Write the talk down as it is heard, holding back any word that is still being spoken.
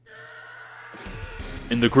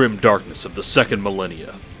In the grim darkness of the second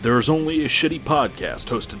millennia, there is only a shitty podcast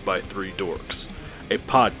hosted by three dorks. A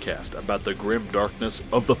podcast about the grim darkness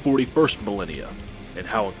of the 41st millennia, and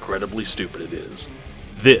how incredibly stupid it is.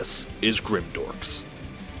 This is Grim Dorks.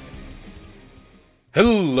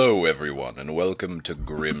 Hello everyone, and welcome to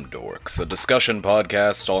Grim Dorks, a discussion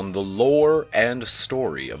podcast on the lore and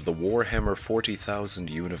story of the Warhammer 40,000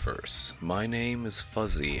 universe. My name is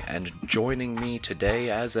Fuzzy, and joining me today,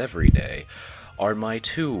 as every day, are my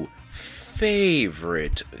two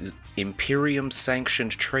favorite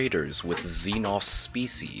Imperium-sanctioned traders with Xenos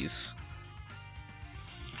species.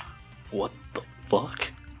 What the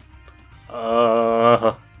fuck?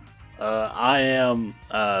 I am,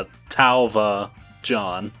 Talva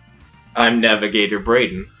John. I'm Navigator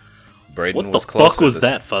Braden. Braden What was the close fuck to was this.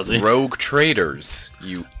 that, Fuzzy? Rogue traders,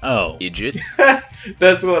 you idiot.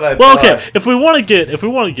 That's what I Well, thought. okay, if we want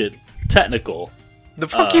to get technical. The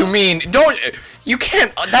fuck you mean? You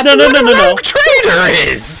can't, that's No, what a no. rogue trader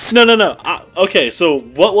is! No. Okay, so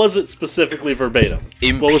what was it specifically verbatim?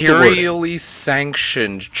 What was the wording? Imperially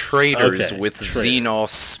sanctioned traders Okay, with trader. Xenos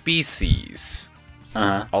species.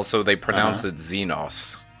 Uh-huh. Also, they pronounce it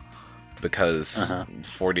Xenos, because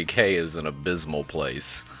 40k is an abysmal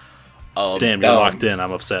place. Damn, you're locked in.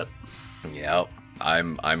 I'm upset. Yep,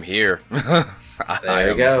 I'm here. There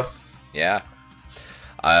you go. Yeah.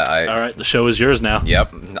 All right, the show is yours now.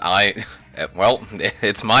 Yep, well,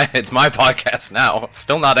 it's my podcast now.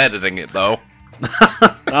 Still not editing it, though.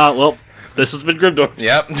 Well, this has been Grim Dorks.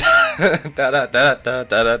 Yep.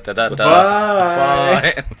 Da-da-da-da-da-da-da-da.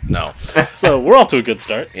 Bye. Bye. No. So, we're off to a good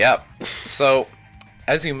start. Yep. So,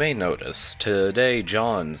 as you may notice, today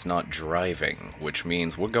John's not driving, which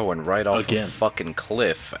means we're going right off Again. a fucking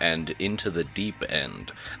cliff and into the deep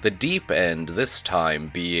end. The deep end this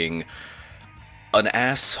time being an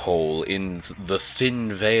asshole in the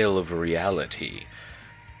thin veil of reality.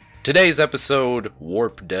 Today's episode,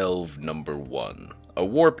 Warp Delve number 1. A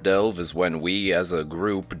warp delve is when we, as a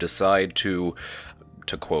group, decide to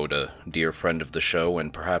quote a dear friend of the show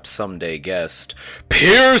and perhaps someday guest,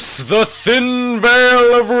 pierce the thin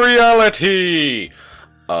veil of reality!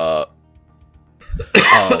 You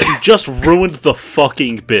just ruined the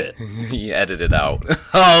fucking bit. He edited out.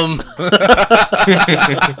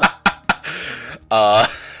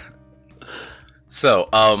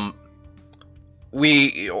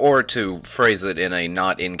 Or to phrase it in a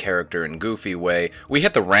not in character and goofy way, we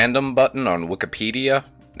hit the random button on Wikipedia,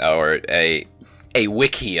 or a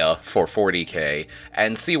wikia for 40k,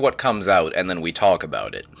 and see what comes out, and then we talk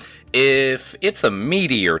about it. If it's a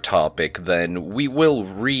meatier topic, then we will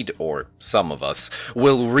read, or some of us,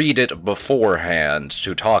 will read it beforehand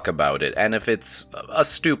to talk about it, and if it's a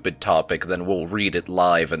stupid topic, then we'll read it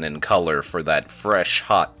live and in color for that fresh,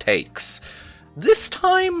 hot takes. This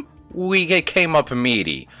time, we came up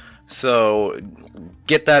meaty, so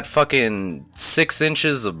get that fucking 6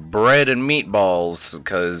 inches of bread and meatballs,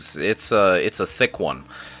 because it's a thick one.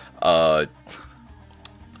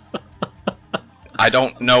 I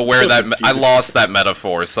don't know where I lost that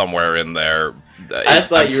metaphor somewhere in there. I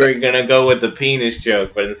thought you were gonna go with the penis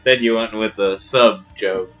joke, but instead you went with the sub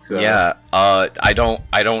joke. So. Yeah, I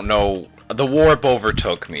don't know. The warp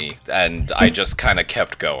overtook me, and I just kind of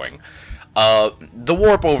kept going. The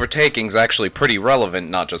warp overtaking is actually pretty relevant,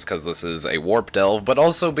 not just because this is a warp delve, but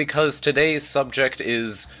also because today's subject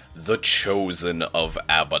is the Chosen of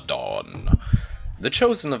Abaddon. The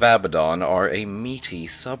Chosen of Abaddon are a meaty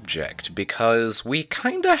subject, because we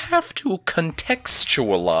kinda have to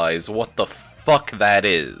contextualize what the fuck that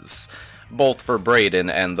is. Both for Braden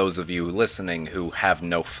and those of you listening who have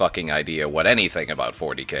no fucking idea what anything about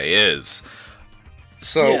 40k is.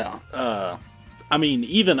 So, Yeah, I mean,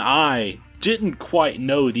 even I didn't quite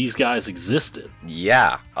know these guys existed.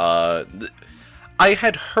 yeah, I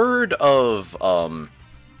had heard of,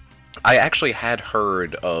 I actually had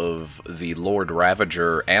heard of the Lord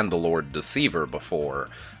Ravager and the Lord Deceiver before,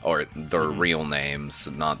 or their real names,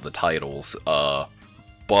 not the titles,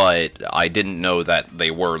 but I didn't know that they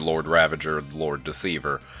were Lord Ravager, Lord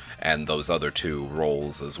Deceiver, and those other two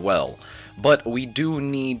roles as well. But we do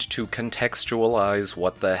need to contextualize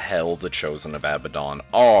what the hell the Chosen of Abaddon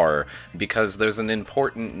are, because there's an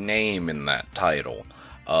important name in that title.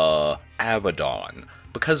 Abaddon.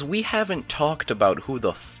 Because we haven't talked about who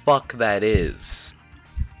the fuck that is.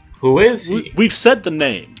 Who is he? We've said the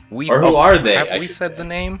name. Or who are they, Have I we should said say. the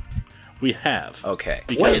name? We have. Okay.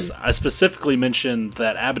 Because I specifically mentioned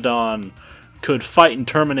that Abaddon could fight in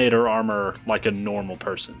Terminator armor like a normal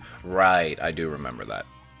person. Right, I do remember that.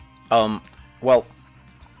 Well,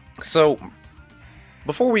 so,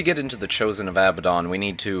 before we get into the Chosen of Abaddon, we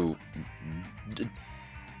need to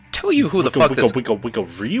tell you who the fuck this... We go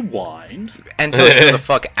rewind. And tell you who the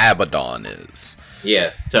fuck Abaddon is.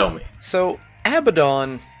 Yes, tell me. So,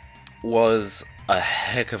 Abaddon was a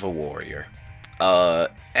heck of a warrior.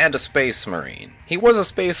 And a space marine. He was a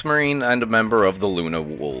space marine and a member of the Luna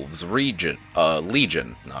Wolves Legion.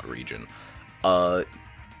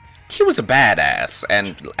 He was a badass,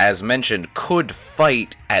 and as mentioned, could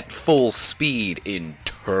fight at full speed in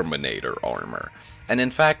Terminator armor. And in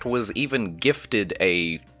fact, was even gifted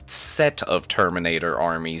a set of Terminator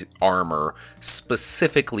armor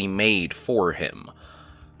specifically made for him.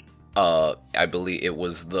 I believe it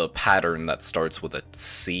was the pattern that starts with a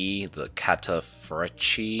C, the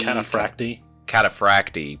Cataphracti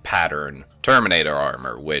pattern Terminator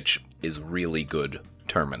armor, which is really good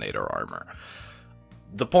Terminator armor.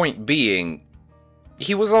 The point being,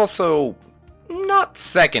 he was also not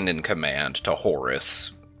second in command to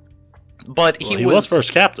Horus, but he was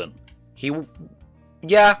first captain.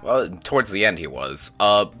 Towards the end he was.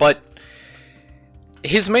 But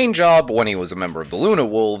his main job when he was a member of the Luna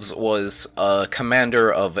Wolves was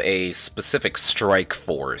commander of a specific strike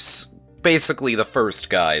force. Basically the first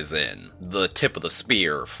guys in, the tip of the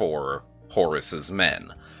spear for Horus's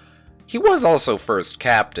men. He was also first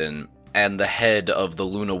captain and the head of the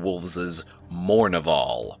Luna Wolves'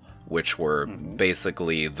 Mournival, which were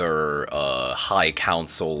basically their high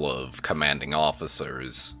council of commanding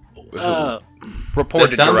officers who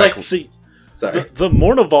reported directly... Sorry. The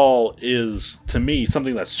Mournival is, to me,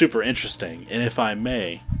 something that's super interesting, and if I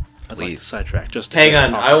may, I'd like to sidetrack. Just to hang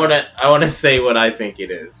on, I want to say what I think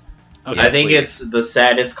it is. Okay, I think it's the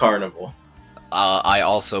saddest carnival. I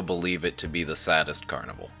also believe it to be the saddest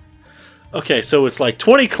carnival. Okay, so it's like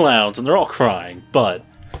 20 clowns, and they're all crying, but...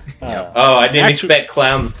 I didn't expect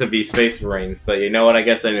clowns to be Space Marines, but you know what? I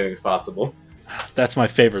guess anything's possible. That's my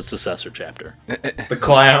favorite successor chapter. The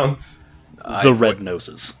clowns. The red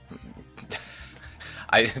noses.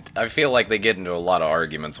 I feel like they get into a lot of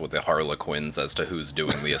arguments with the Harlequins as to who's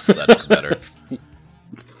doing the aesthetic better.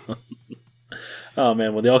 Oh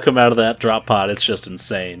man, when they all come out of that drop pod, it's just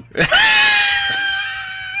insane.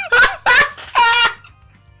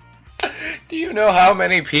 Do you know how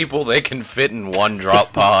many people they can fit in one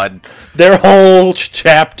drop pod? Their whole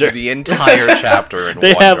chapter. The entire chapter in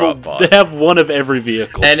one drop pod. They have one of every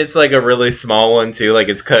vehicle. And it's like a really small one too, like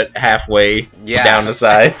it's cut halfway down the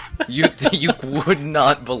size. You would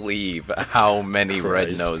not believe how many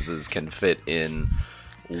red noses can fit in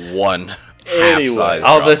one half-size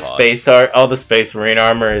all the drop pod. all the Space Marine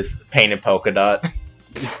armor is painted polka dot.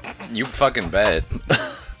 You fucking bet.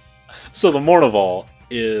 So the Mournival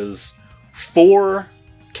is 4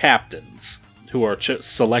 captains who are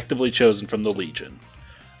selectively chosen from the Legion.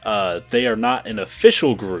 They are not an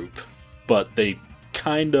official group, but they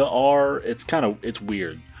kinda are. It's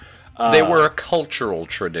weird. They were a cultural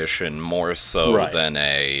tradition more so than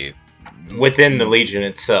a... Within the Legion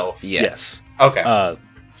itself. Yes. Okay.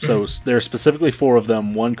 So there are specifically 4 of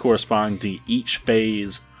them, one corresponding to each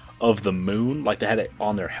phase of the moon, like they had it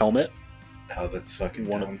on their helmet. Oh, that's fucking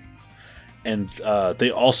dumb. And they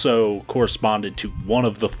also corresponded to one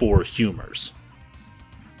of the 4 humors.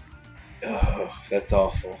 Oh, that's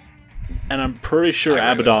awful. And I'm pretty sure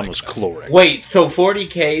Abaddon was chloric. Wait, so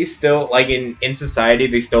 40k still, like in society,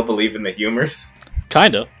 they still believe in the humors?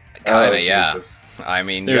 Kinda, yeah. Jesus. I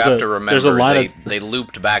mean, you have to remember they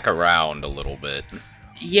looped back around a little bit.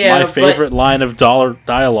 Yeah, my favorite line of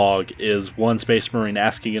dialogue is one Space Marine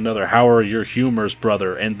asking another, "How are your humors,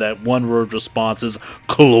 brother?" And that one-word response is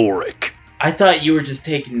chloric. I thought you were just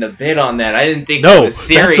taking the bit on that. I didn't think it was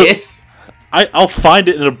serious. I'll find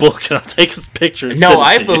it in a book and I'll take his picture. And no,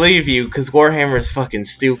 I believe you because Warhammer is fucking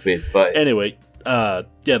stupid. But anyway,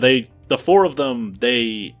 the 4 of them,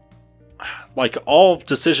 they like all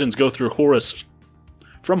decisions go through Horus,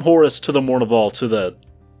 from Horus to the Mournival to the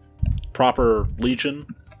proper Legion,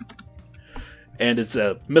 and it's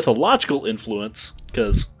a mythological influence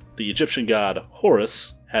because the Egyptian god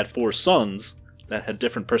Horus had 4 sons that had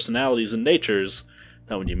different personalities and natures.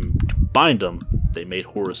 That when you combined them, they made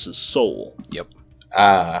Horus's soul. Yep.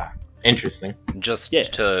 Interesting. Just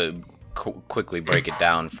to quickly break it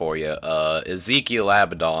down for you, Ezekiel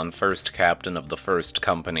Abaddon, first captain of the first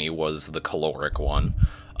company, was the caloric one.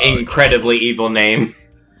 Incredibly evil name.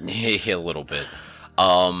 Yeah, a little bit.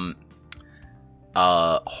 Little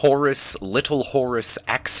Horus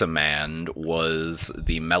Aximand was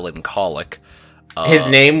the melancholic. His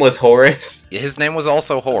name was Horus? His name was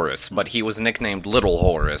also Horus, but he was nicknamed Little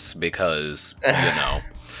Horus because,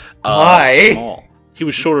 why? Small. He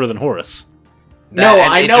was shorter than Horus.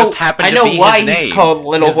 I know why he's called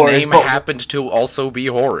Little Horus. His name happened to also be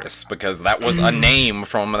Horus, because that was a name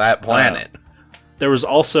from that planet. there was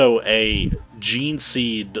also a gene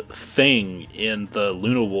seed thing in the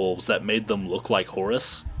Luna Wolves that made them look like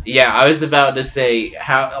Horus. Yeah, I was about to say,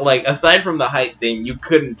 how, like, aside from the height thing, you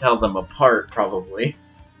couldn't tell them apart, probably.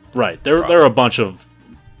 Right. There are a bunch of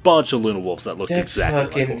Luna Wolves that looked That's exactly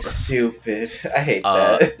fucking like Horus. stupid. I hate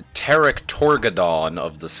that. Tarek Torgadon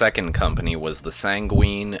of the second company was the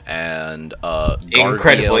Sanguine, and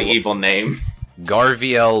Incredibly evil name.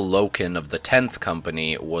 Garviel Loken of the 10th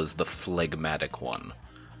company was the phlegmatic one.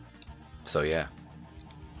 So yeah.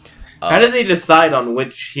 How did they decide on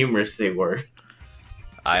which humorous they were?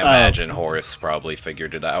 I imagine Horus probably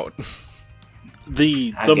figured it out.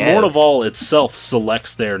 The I guess. Mournival itself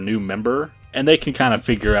selects their new member, and they can kind of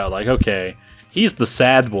figure out, like, okay, he's the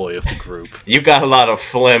sad boy of the group. You got a lot of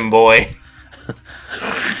phlegm, boy.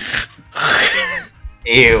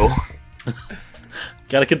 Ew.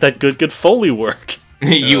 Gotta get that good Foley work.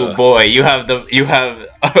 You boy, you have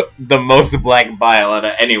the most black bile out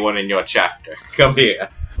of anyone in your chapter. Come here.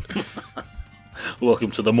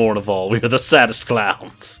 Welcome to the Mournival. We are the saddest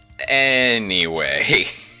clowns. Anyway,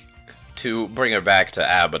 to bring it back to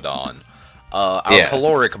Abaddon, our Yeah.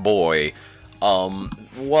 caloric boy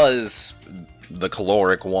was the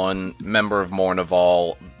caloric one, member of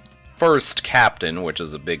Mournival, first captain, which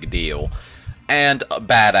is a big deal, and a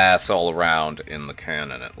badass all around in the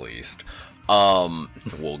canon, at least.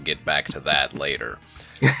 We'll get back to that later.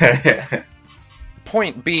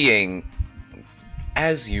 Point being,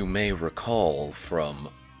 as you may recall from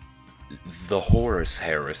the Horus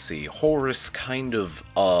heresy, Horus kind of,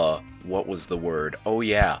 what was the word? Oh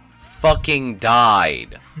yeah, fucking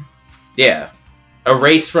died. Yeah.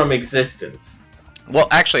 Erased from existence. Well,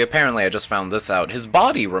 actually, apparently I just found this out. His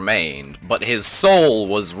body remained, but his soul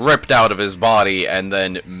was ripped out of his body and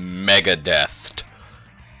then mega-deathed.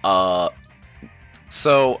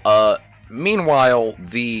 Meanwhile,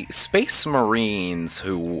 the Space Marines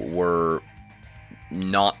who were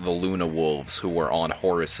not the Luna Wolves who were on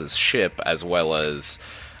Horus's ship, as well as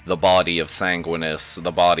the body of Sanguinus,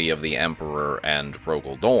 the body of the Emperor, and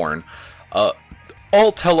Rogel Dorn, all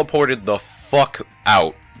teleported the fuck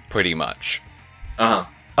out, pretty much. Uh-huh.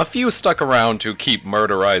 A few stuck around to keep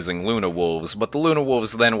murderizing Luna Wolves, but the Luna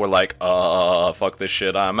Wolves then were like, fuck this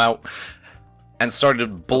shit, I'm out, and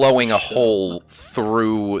started blowing a hole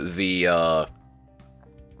through the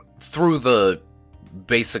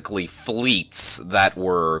basically fleets that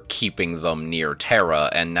were keeping them near Terra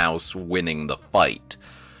and now winning the fight.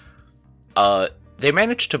 They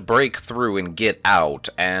managed to break through and get out,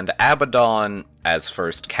 and Abaddon, as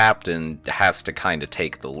first captain, has to kind of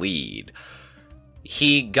take the lead.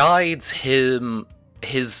 He guides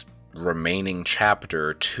his remaining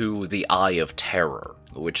chapter to the Eye of Terror,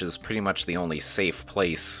 which is pretty much the only safe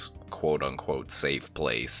place, quote-unquote safe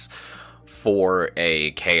place, for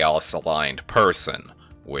a Chaos-aligned person,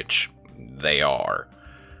 which they are.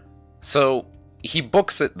 So, he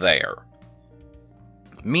books it there.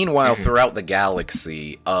 Meanwhile, throughout the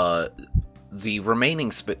galaxy, the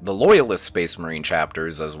remaining the Loyalist Space Marine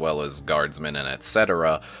chapters, as well as Guardsmen and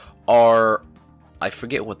etc., are, I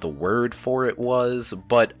forget what the word for it was,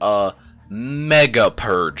 but mega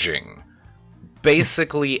purging.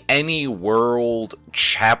 Basically, any world,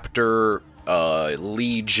 chapter,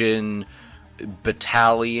 legion,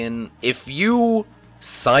 battalion, if you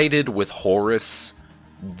sided with Horus,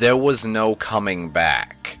 there was no coming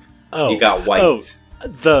back. Oh, You got wiped.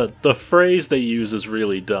 the phrase they use is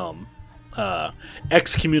really dumb.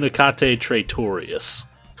 Excommunicate Tratorius.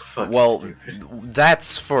 Fucking Well, stupid.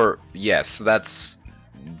 that's for, yes, that's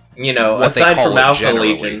You know, what they aside call from it Alpha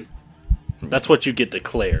generally. Legion, That's what you get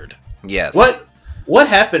declared. yes. what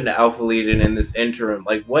happened to Alpha Legion in this interim?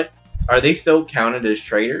 Like, what are they still counted as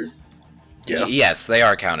traitors? Yeah. Yes, they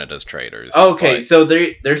are counted as traitors. Okay, but- so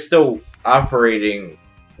they're still operating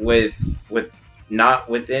with not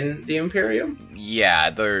within the Imperium. yeah,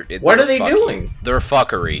 What they're are they fucking- doing? They're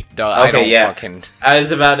fuckery. I Okay, don't yeah. fucking... I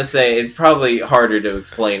was about to say it's probably harder to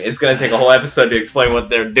explain. It's gonna take a whole episode to explain what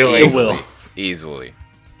they're doing. It will. Easily.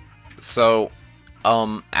 So,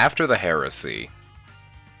 after the heresy,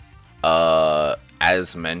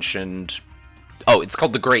 as mentioned... Oh, it's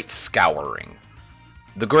called the Great Scouring.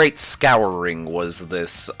 The Great Scouring was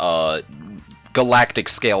this, galactic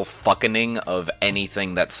scale fucking of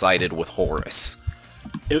anything that sided with Horus.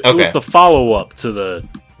 It was Okay. the follow-up to the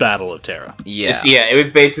Battle of Terra. Yeah. Yeah, it was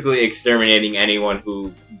basically exterminating anyone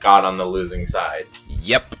who got on the losing side.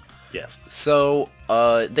 Yep. Yes. So,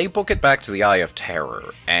 they book it back to the Eye of Terror,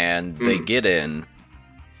 and they get in,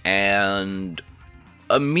 and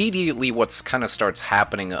immediately what's kind of starts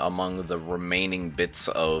happening among the remaining bits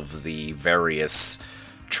of the various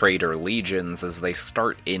traitor legions is they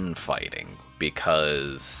start infighting.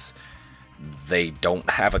 because they don't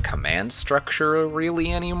have a command structure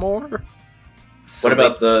really anymore. So what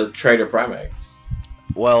about the Trader Primax?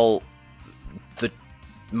 Well,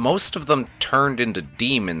 most of them turned into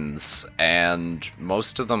demons, and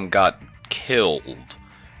most of them got killed,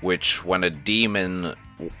 which when a demon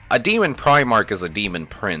Primarch is a demon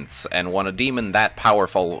prince, and when a demon that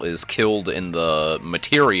powerful is killed in the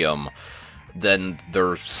Materium, then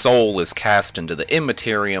their soul is cast into the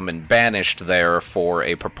Immaterium and banished there for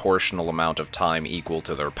a proportional amount of time equal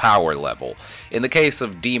to their power level. In the case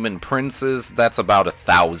of demon princes, that's about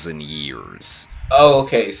 1,000 years. Oh,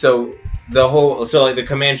 okay, so the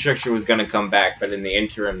command structure was gonna come back, but in the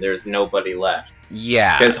interim, there's nobody left.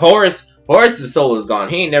 Yeah. Because Horus's soul is gone.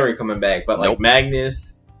 He ain't never coming back. But like Nope.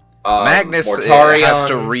 Magnus Mortarion has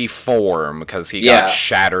to reform because he got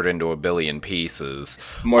shattered into a billion pieces.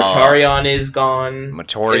 Mortarion is gone,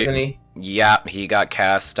 isn't he? Yeah, he got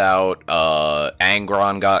cast out.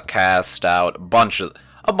 Angron got cast out. A bunch of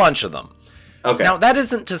them. Okay. Now, that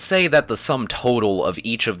isn't to say that the sum total of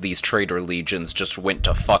each of these traitor legions just went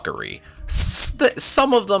to fuckery.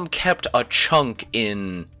 Some of them kept a chunk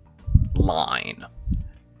in line.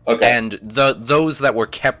 Okay. And those that were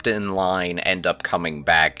kept in line end up coming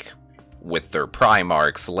back with their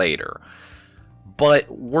Primarchs later. But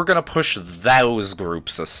we're gonna push those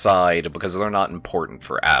groups aside because they're not important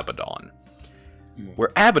for Abaddon.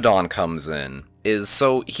 Where Abaddon comes in is,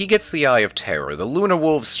 so he gets the Eye of Terror. The Luna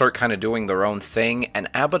Wolves start kind of doing their own thing, and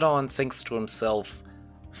Abaddon thinks to himself,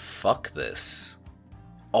 fuck this.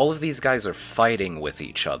 All of these guys are fighting with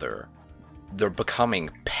each other. They're becoming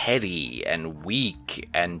petty and weak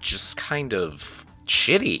and just kind of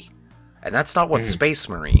shitty. And that's not what Space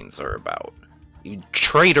Marines are about.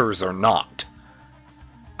 Traitors are not.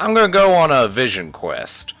 I'm gonna go on a vision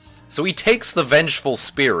quest. So he takes the Vengeful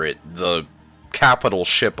Spirit, the capital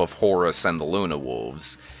ship of Horus and the Luna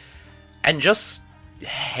Wolves, and just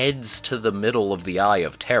heads to the middle of the Eye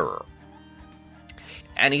of Terror.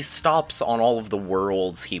 And he stops on all of the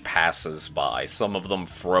worlds he passes by, some of them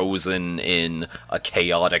frozen in a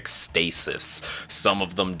chaotic stasis, some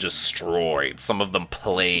of them destroyed, some of them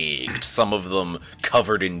plagued, some of them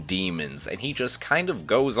covered in demons, and he just kind of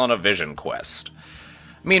goes on a vision quest.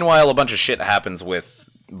 Meanwhile, a bunch of shit happens with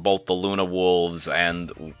both the Luna Wolves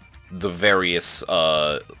and the various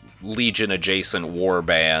Legion-adjacent war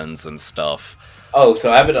bands and stuff. Oh,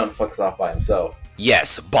 so Abaddon fucks off by himself.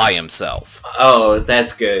 Yes, by himself. Oh,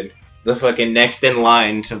 that's good. The fucking next in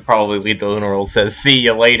line to probably lead the Lunar World says, "See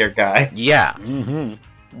you later, guys." Yeah.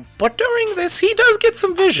 But during this, he does get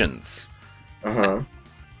some visions.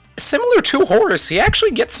 Similar to Horus, he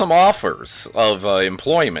actually gets some offers of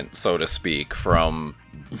employment, so to speak, from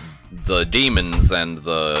the demons and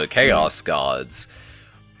the Chaos Gods.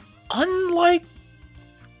 Unlike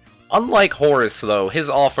Horus, though, his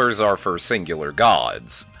offers are for singular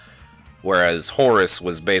gods. Whereas Horus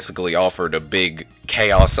was basically offered a big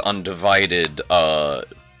Chaos Undivided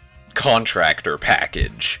contractor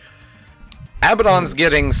package. Abaddon's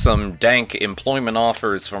getting some dank employment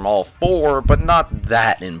offers from all four, but not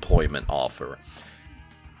that employment offer.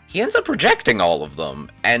 He ends up rejecting all of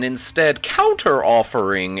them, and instead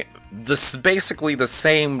counter-offering basically the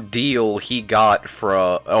same deal he got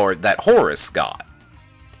or that Horus got.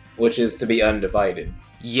 Which is to be undivided.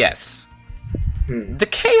 Yes. The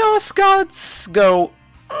Chaos Gods go,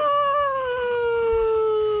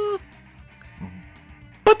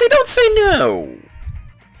 but they don't say no.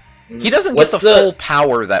 He doesn't get the full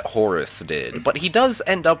power that Horus did, but he does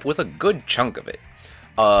end up with a good chunk of it.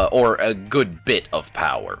 Or a good bit of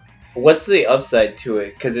power. What's the upside to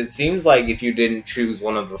it? Because it seems like if you didn't choose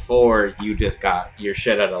one of the four, you just got your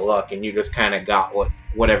shit out of luck, and you just kind of got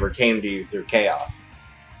whatever came to you through chaos.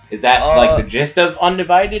 Is that like the gist of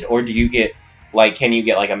Undivided, or do you get can you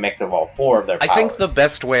get like a mix of all four of their powers? I think the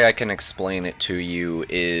best way I can explain it to you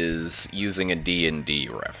is using a D&D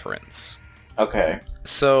reference. Okay.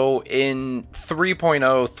 So in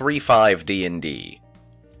 3.035 D&D,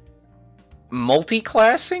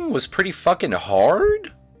 multi-classing was pretty fucking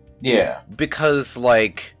hard. Yeah. Because,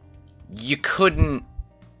 you couldn't...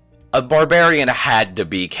 A barbarian had to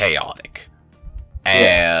be chaotic.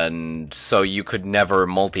 And so you could never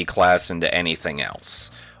multi-class into anything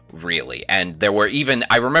else, really. And there were even...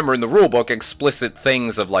 I remember in the rulebook explicit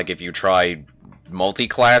things of, if you try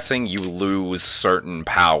multi-classing, you lose certain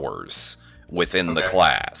powers within the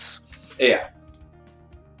class. Yeah.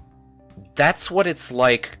 That's what it's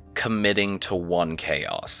like committing to one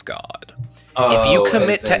Chaos God. If you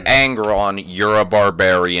commit to Angron, you're a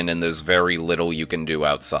barbarian, and there's very little you can do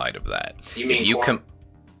outside of that. You mean Khorne?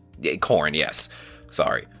 Khorne, yes.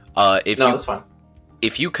 Sorry. That's fine.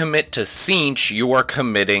 if you commit to Tzeentch, you are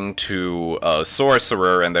committing to a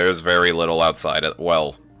sorcerer, and there's very little outside of,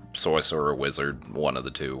 well, sorcerer, wizard, one of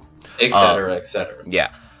the two. Etc., etc.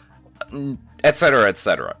 Yeah. Etc.,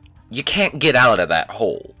 etc. You can't get out of that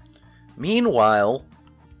hole. Meanwhile,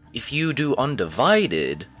 if you do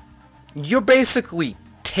Undivided, you're basically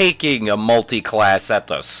taking a multi-class at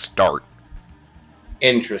the start.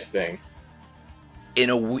 Interesting. In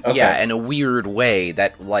a weird way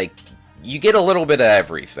that, like, you get a little bit of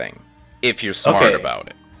everything if you're smart about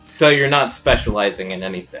it. So you're not specializing in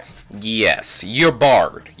anything. Yes, you're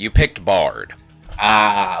Bard. You picked Bard.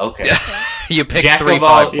 Ah, okay. You picked Jack 3/5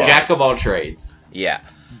 Bard. Jack of all trades. Yeah.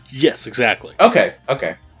 Yes, exactly. Okay.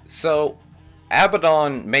 So,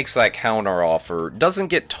 Abaddon makes that counteroffer, doesn't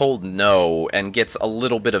get told no, and gets a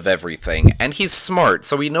little bit of everything. And he's smart,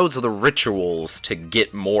 so he knows the rituals to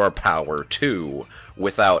get more power, too,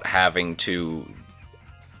 without having to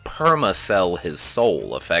perma-sell his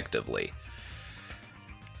soul, effectively.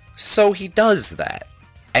 So he does that,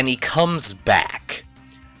 and he comes back.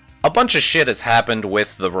 A bunch of shit has happened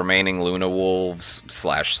with the remaining Luna Wolves /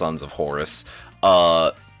 Sons of Horus,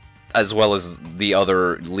 as well as the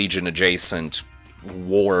other Legion-adjacent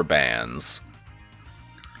war bands.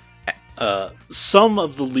 Some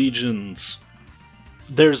of the legions,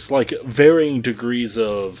 there's like varying degrees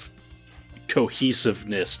of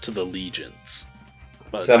cohesiveness to the legions.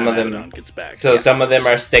 Some of them Abaddon gets back. So some of them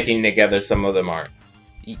are sticking together, some of them aren't.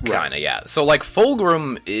 Kinda, yeah. So, like,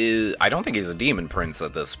 Fulgrim is... I don't think he's a demon prince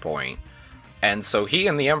at this point. And so he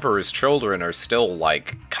and the Emperor's children are still,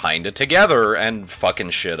 like, kinda together and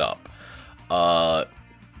fucking shit up.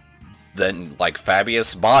 Then, like,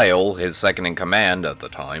 Fabius Bile, his second-in-command at the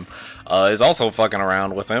time, is also fucking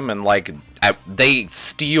around with him, and, like, they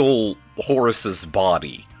steal Horus's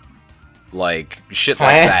body. Like, shit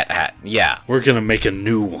like that. Yeah. We're gonna make a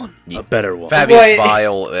new one. A better one. Fabius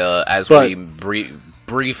Bile, as we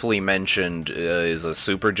briefly mentioned, is a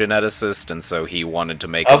super geneticist, and so he wanted to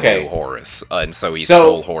make a new Horus. And so he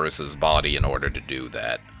stole Horus's body in order to do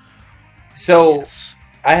that. So... Yes.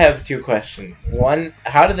 I have two questions. One,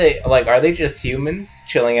 how do they, like, are they just humans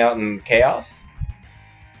chilling out in chaos?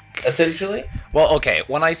 Essentially? Well, okay,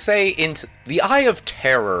 when I say the Eye of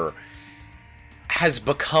Terror has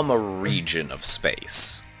become a region of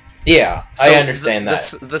space. Yeah, so I understand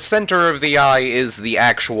that. The center of the eye is the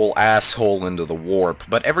actual asshole into the warp,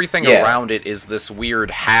 but everything around it is this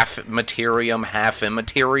weird half-materium,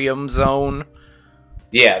 half-immaterium zone.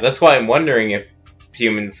 Yeah, that's why I'm wondering if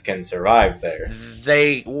humans can survive there.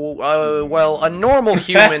 Well, a normal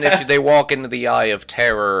human, if they walk into the Eye of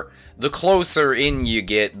Terror, the closer in you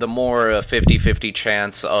get, the more a 50-50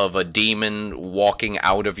 chance of a demon walking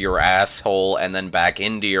out of your asshole and then back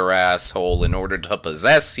into your asshole in order to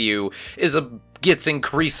possess you gets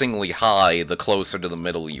increasingly high the closer to the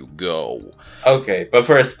middle you go. Okay, but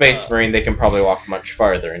for a space marine, they can probably walk much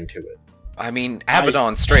farther into it. I mean,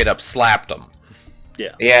 Abaddon straight up slapped him.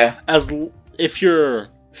 Yeah. If you're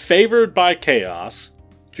favored by chaos,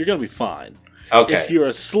 you're gonna be fine. Okay. If you're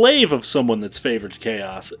a slave of someone that's favored to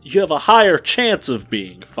chaos, you have a higher chance of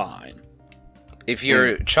being fine. If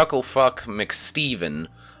you're Chucklefuck McSteven,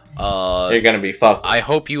 you're gonna be fucked. I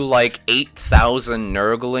hope you like 8,000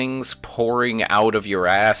 Nurglings pouring out of your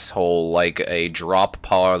asshole like a drop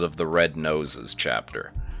pod of the Red Noses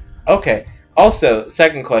chapter. Okay. Also,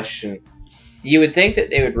 second question. You would think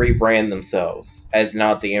that they would rebrand themselves as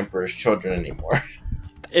not the Emperor's children anymore.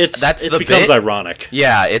 It becomes ironic.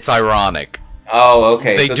 Yeah, it's ironic. Oh,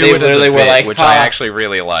 okay. They so do they it as a literally bit, were like, which I actually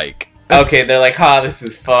really like. Okay, they're like, this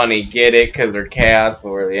is funny, get it? Because we're chaos,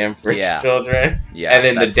 but we're the Emperor's children. Yeah, and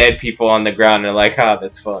then the dead people on the ground are like,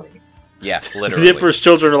 that's funny. Yeah, literally. The Emperor's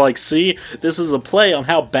children are like, see, this is a play on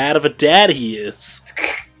how bad of a dad he is.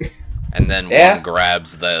 And then one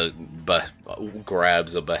grabs a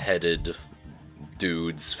beheaded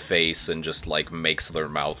dude's face and just, like, makes their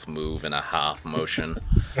mouth move in a ha motion.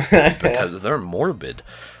 Because they're morbid.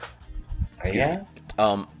 Excuse me.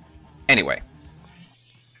 Anyway.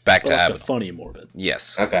 Back to Abaddon. Funny morbid.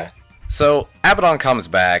 Yes. Okay. So, Abaddon comes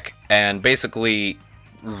back and basically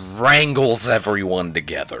wrangles everyone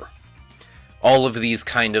together. All of these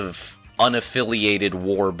kind of unaffiliated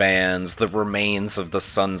war bands, the remains of the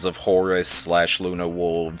Sons of Horus / Luna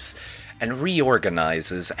Wolves, and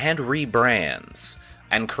reorganizes and rebrands,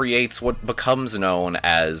 and creates what becomes known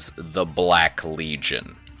as the Black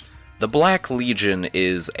Legion. The Black Legion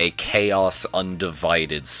is a Chaos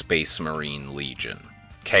Undivided Space Marine Legion.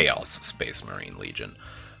 Chaos Space Marine Legion,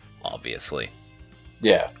 obviously.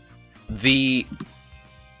 Yeah. The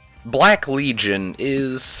Black Legion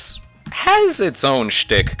is has its own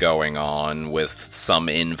shtick going on with some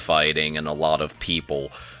infighting and a lot of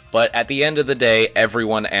people. But at the end of the day,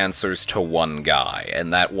 everyone answers to one guy,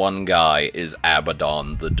 and that one guy is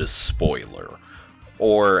Abaddon the Despoiler.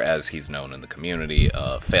 Or, as he's known in the community,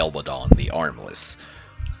 Failbadon the Armless.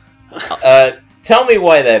 Tell me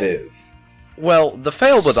why that is. Well, the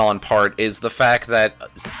Failbadon part is the fact that...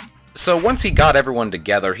 So once he got everyone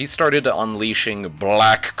together, he started unleashing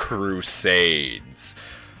Black Crusades.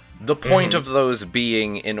 The point of those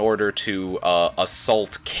being in order to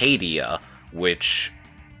assault Cadia, which...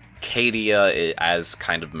 Cadia, as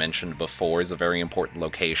kind of mentioned before, is a very important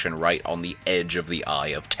location right on the edge of the Eye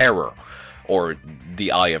of Terror. Or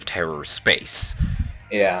the Eye of Terror space.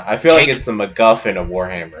 Yeah, I feel like it's the MacGuffin of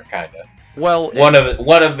Warhammer, kind of. Well, one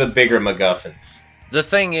of the bigger MacGuffins. The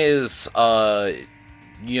thing is,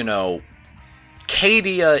 Cadia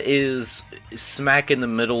is smack in the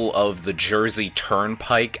middle of the Jersey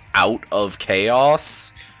Turnpike out of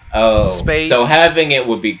Chaos space. So having it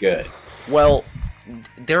would be good. Well,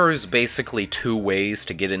 there's basically two ways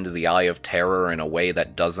to get into the Eye of Terror in a way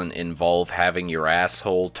that doesn't involve having your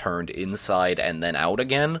asshole turned inside and then out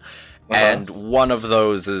again. And one of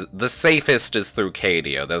those is... The safest is through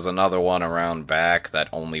Cadia. There's another one around back that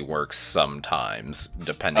only works sometimes,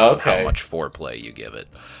 depending on how much foreplay you give it.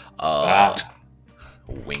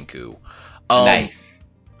 Winku.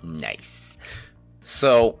 Nice.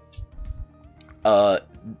 So,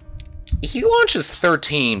 he launches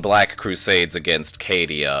 13 Black Crusades against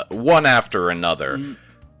Cadia, one after another.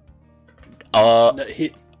 No,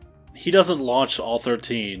 he doesn't launch all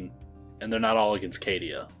 13, and they're not all against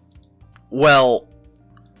Cadia. Well,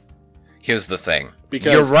 here's the thing.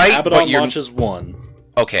 Because you're right, Abaddon launches one.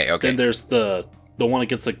 Okay. Then there's the one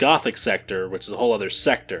against the Gothic sector, which is a whole other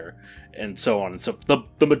sector, and so on. And so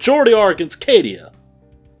the majority are against Cadia.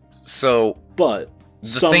 So, but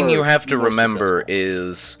the thing you have to remember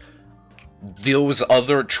is those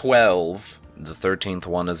other 12, the 13th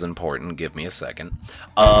one is important, give me a second.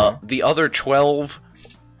 The other 12,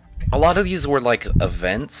 a lot of these were like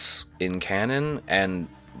events in canon, and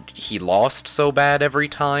he lost so bad every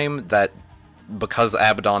time that because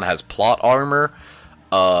Abaddon has plot armor,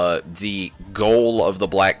 the goal of the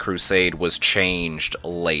Black Crusade was changed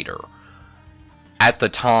later. At the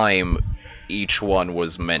time, each one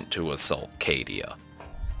was meant to assault Cadia.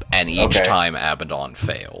 And each time Abaddon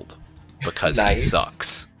failed. Because he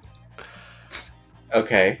sucks.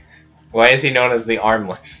 Okay. Why is he known as the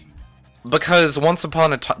Armless? Because once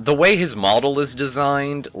upon a time, the way his model is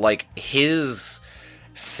designed, like, his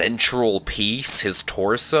central piece, his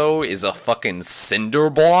torso, is a fucking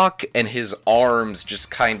cinder block, and his arms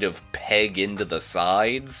just kind of peg into the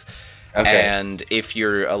sides. And if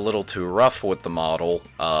you're a little too rough with the model,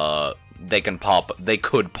 they could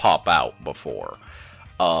pop out before.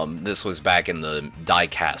 This was back in the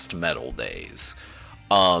die-cast metal days.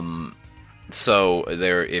 So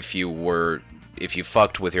there, if you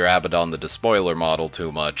fucked with your Abaddon the Despoiler model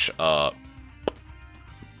too much,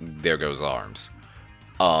 there goes arms.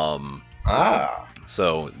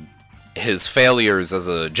 So his failures as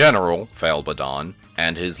a general, Failbadon,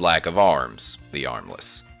 and his lack of arms, the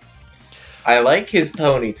Armless. I like his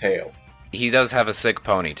ponytail. He does have a sick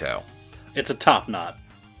ponytail. It's a top knot.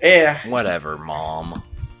 Yeah. Whatever, Mom.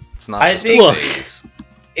 It's not just a phase.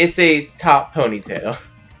 It's a top ponytail.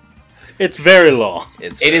 It's very long.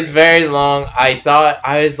 It is very long. I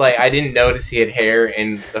didn't notice he had hair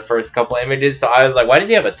in the first couple images, so I was like, why does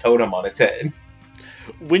he have a totem on his head?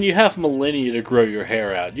 When you have millennia to grow your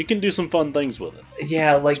hair out, you can do some fun things with it.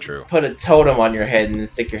 Yeah, like put a totem on your head and then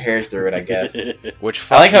stick your hair through it, I guess.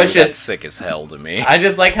 Which I like how it's just sick as hell to me. I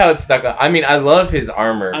just like how it's stuck on. I mean, I love his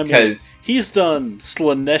armor because he's done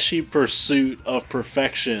Slaneshi Pursuit of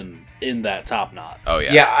Perfection in that top knot. Oh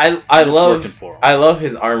yeah. Yeah, I love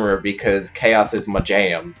his armor because Chaos is my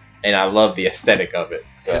jam, and I love the aesthetic of it.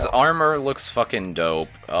 So. His armor looks fucking dope.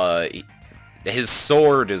 His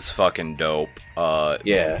sword is fucking dope.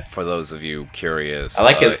 Yeah. For those of you curious. I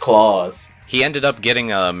like his claws. He ended up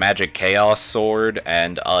getting a Magic Chaos sword,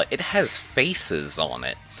 and it has faces on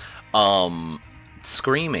it.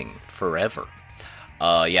 Screaming forever.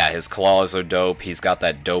 Yeah, his claws are dope. He's got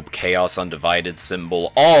that dope Chaos Undivided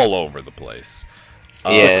symbol all over the place.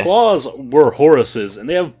 The claws were Horus's, and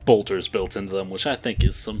they have bolters built into them, which I think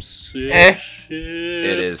is some sick shit.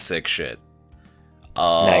 It is sick shit.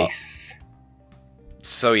 Nice.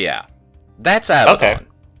 So yeah, that's Abaddon. Okay.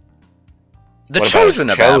 The Chosen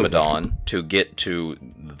of Abaddon, to get to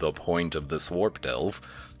the point of this warp delve,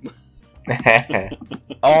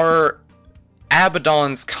 are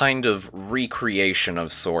Abaddon's kind of recreation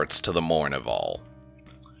of sorts to the Mournival.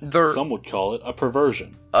 Some would call it a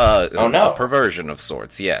perversion. A perversion of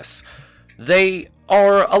sorts, yes. They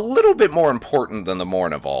are a little bit more important than the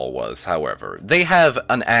Mournival was, however. They have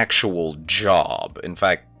an actual job. In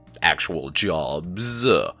fact, actual jobs.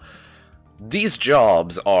 These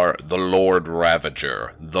jobs are the Lord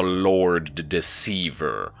Ravager, the Lord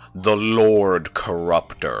Deceiver, the Lord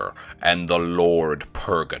Corruptor, and the Lord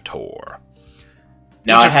Purgator.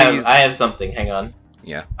 Now I have something, hang on.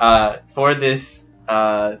 Yeah. For this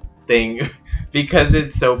thing, because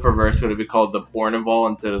it's so perverse, would it be called the Pornival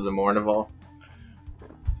instead of the Mournival?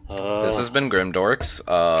 This has been Grimdorks.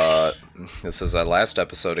 This is our last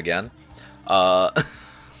episode again.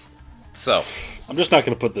 So, I'm just not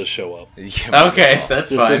going to put this show up. Yeah, okay,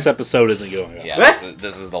 that's fine. This episode isn't going up. Yeah,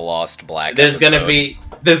 this is the Lost Black there's episode.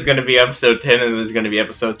 There's gonna be episode 10 and there's gonna be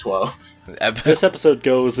episode 12. This episode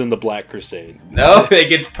goes in the Black Crusade. No, it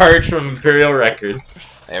gets purged from Imperial Records.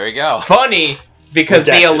 There we go. Funny, because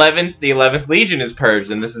Redacted. the 11th Legion is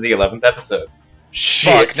purged, and this is the 11th episode.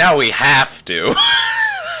 Shit. Fuck, now we have to.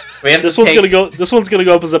 We have This to one's take- gonna go. This one's gonna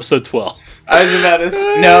go up as episode 12. I was about to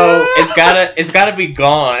no, it's gotta be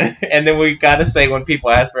gone, and then we gotta say when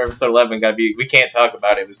people ask for episode 11, we can't talk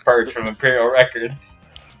about it. It was purged from Imperial Records.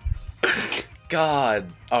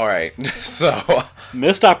 God. Alright, so...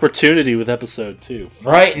 Missed opportunity with episode 2.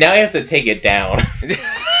 Right now, you have to take it down.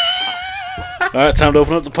 All right, time to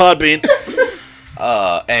open up the Podbean.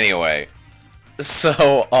 Anyway.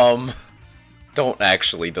 So, don't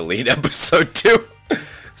actually delete episode 2.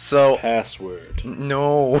 So... Password.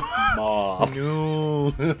 No. Mom.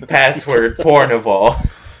 No. Password Pornival.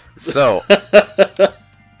 So...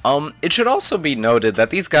 it should also be noted that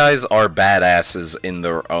these guys are badasses in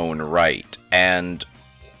their own right, and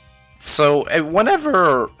so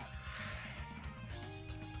whenever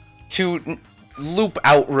to loop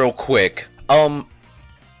out real quick,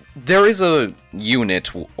 there is a unit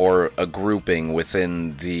or a grouping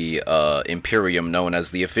within the Imperium known as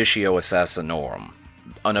the Officio Assassinorum,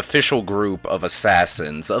 an official group of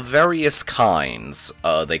assassins of various kinds.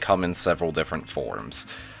 They come in several different forms.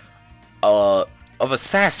 Of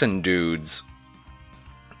assassin dudes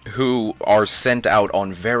who are sent out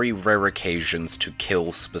on very rare occasions to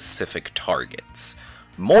kill specific targets.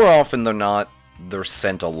 More often than not, they're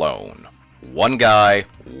sent alone. One guy,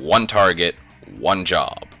 one target, one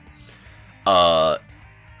job.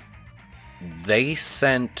 They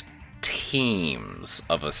sent teams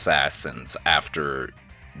of assassins after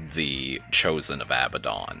the Chosen of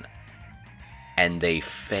Abaddon, and they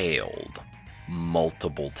failed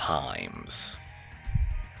multiple times.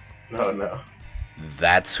 Oh no.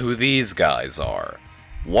 That's who these guys are.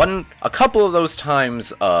 A couple of those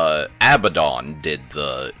times, Abaddon did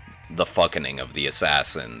the fucking of the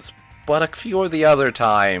assassins, but a few of the other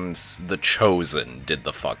times, the Chosen did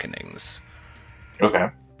the fuckings. Okay.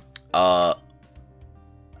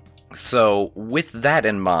 So, with that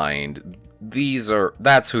in mind,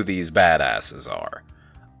 that's who these badasses are.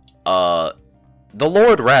 The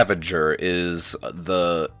Lord Ravager is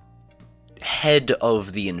the head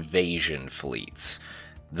of the invasion fleets.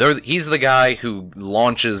 He's the guy who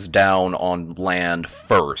launches down on land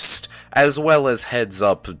first, as well as heads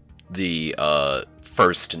up the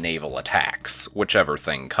first naval attacks, whichever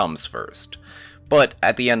thing comes first. But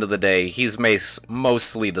at the end of the day, he's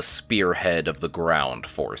mostly the spearhead of the ground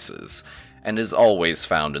forces, and is always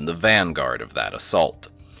found in the vanguard of that assault.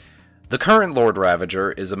 The current Lord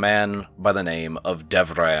Ravager is a man by the name of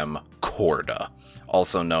Devram Korda,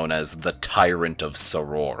 also known as the Tyrant of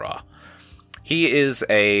Sorora. He is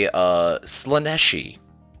a Slaaneshi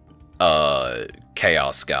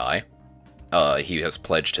chaos guy. He has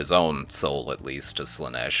pledged his own soul, at least, to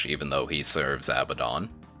Slaanesh, even though he serves Abaddon.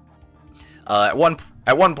 At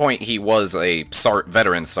one point, he was a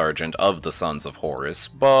veteran sergeant of the Sons of Horus,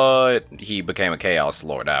 but he became a Chaos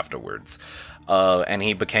Lord afterwards. And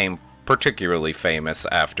he became particularly famous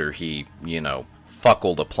after he,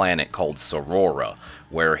 fuckled a planet called Sorora,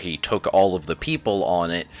 where he took all of the people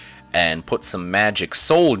on it and put some magic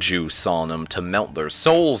soul juice on them to melt their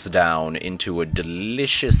souls down into a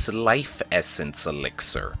delicious life essence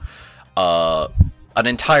elixir. An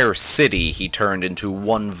entire city he turned into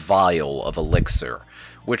one vial of elixir,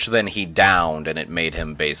 which then he downed and it made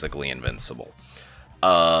him basically invincible.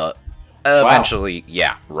 Eventually,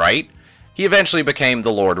 yeah, right? He eventually became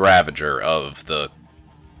the Lord Ravager of the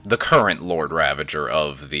current Lord Ravager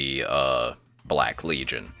of the Black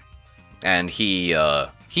Legion. And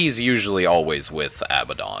he's usually always with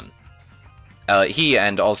Abaddon. He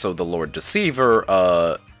and also the Lord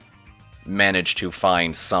Deceiver managed to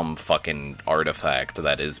find some fucking artifact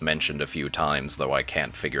that is mentioned a few times, though I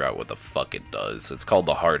can't figure out what the fuck it does. It's called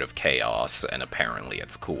the Heart of Chaos, and apparently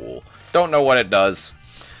it's cool. Don't know what it does.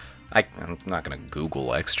 I'm not gonna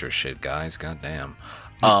Google extra shit, guys. Goddamn.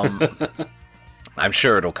 I'm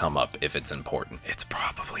sure it'll come up if it's important. It's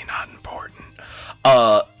probably not important.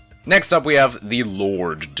 Next up we have the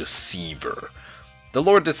Lord Deceiver. The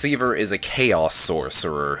Lord Deceiver is a chaos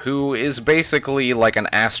sorcerer who is basically like an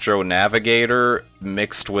astro navigator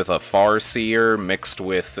mixed with a farseer, mixed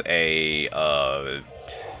with a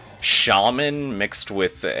shaman, mixed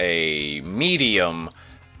with a medium,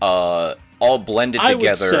 all blended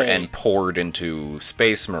together and poured into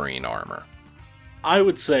Space Marine armor. I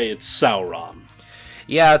would say it's Sauron.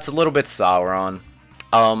 Yeah, it's a little bit Sauron.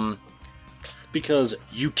 Because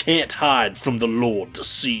you can't hide from the Lord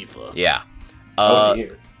Deceiver. Yeah.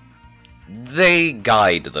 Dear. They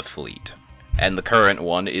guide the fleet. And the current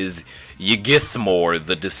one is Ygithmor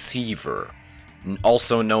the Deceiver,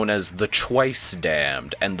 also known as the Twice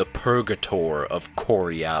Damned and the Purgator of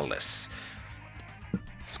Coriolis.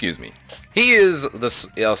 Excuse me. He is the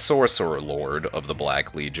Sorcerer Lord of the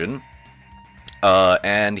Black Legion.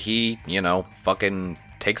 And he, fucking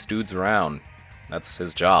takes dudes around. That's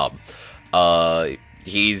his job.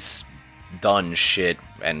 He's done shit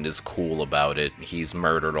and is cool about it. He's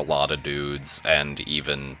murdered a lot of dudes, and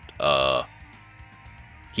even,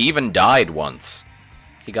 he even died once.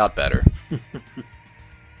 He got better.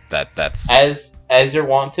 That's... As you're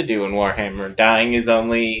wont to do in Warhammer, dying is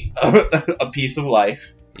only a piece of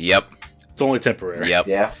life. Yep. It's only temporary. Yep.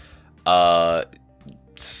 Yeah.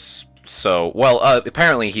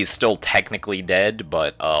 Apparently he's still technically dead,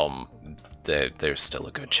 but, there's still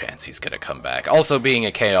a good chance he's gonna come back. Also, being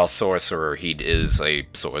a Chaos Sorcerer, he is a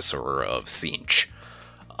Sorcerer of Tzeentch,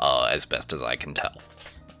 as best as I can tell.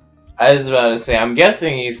 I was about to say, I'm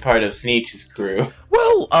guessing he's part of Tzeentch's crew.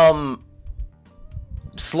 Well,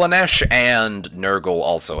 Slaanesh and Nurgle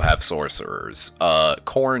also have Sorcerers.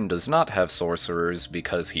 Khorne does not have Sorcerers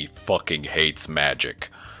because he fucking hates magic.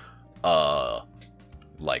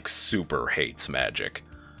 Super hates magic.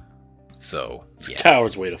 So, yeah.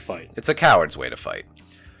 Coward's way to fight. It's a coward's way to fight.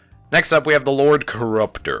 Next up, we have the Lord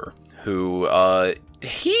Corruptor, who,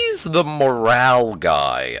 he's the morale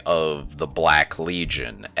guy of the Black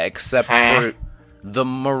Legion, except for the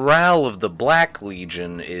morale of the Black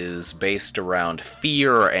Legion is based around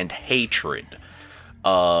fear and hatred.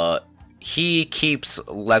 He keeps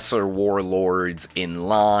lesser warlords in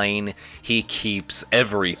line, he keeps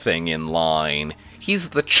everything in line. He's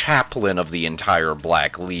the chaplain of the entire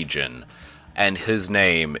Black Legion, and his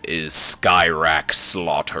name is Skyrak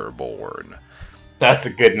Slaughterborn. That's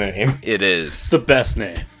a good name. It is. It's the best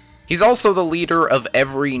name. He's also the leader of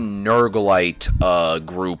every Nurglite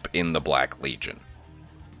group in the Black Legion.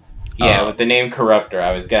 Yeah, with the name Corruptor,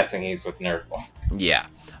 I was guessing he's with Nurgle. Yeah.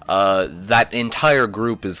 That entire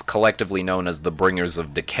group is collectively known as the Bringers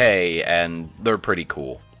of Decay, and they're pretty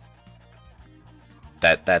cool.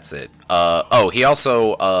 That's it. He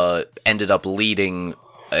also ended up leading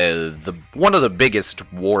one of the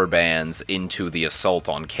biggest war bands into the assault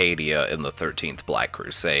on Cadia in the 13th Black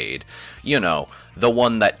Crusade. The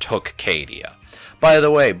one that took Cadia. By the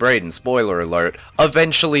way, Brayden, spoiler alert,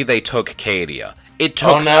 eventually they took Cadia. It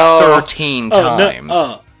took 13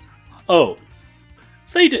 times.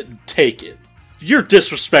 They didn't take it. You're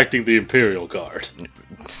disrespecting the Imperial Guard.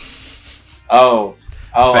 Oh,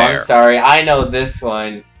 Fair. I'm sorry. I know this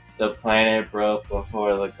one. The planet broke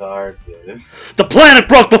before the guard did. The planet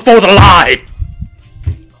broke before the line!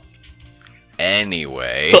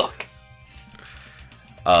 Anyway. Fuck.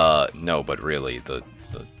 No, but really, the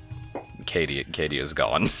Cadia's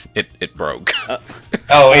gone. It broke.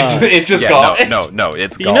 It's just gone. No,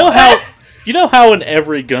 it's gone. You know how in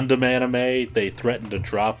every Gundam anime they threaten to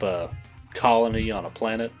drop a colony on a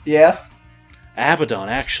planet? Yeah. Abaddon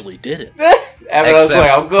actually did it. Abaddon's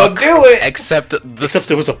like, I'm gonna do it! Except it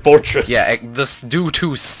was a fortress. Yeah, due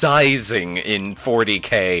to sizing in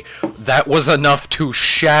 40k, that was enough to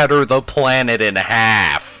shatter the planet in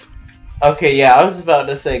half. Okay, yeah, I was about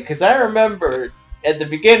to say, because I remember at the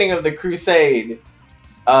beginning of the Crusade,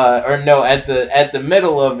 at the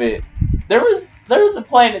middle of it, there was a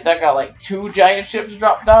planet that got like 2 giant ships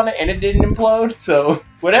dropped on it and it didn't implode, so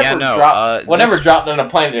whatever dropped on a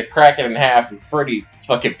planet to crack it in half is pretty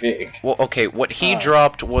fucking big. Well, okay, what he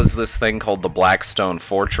dropped was this thing called the Blackstone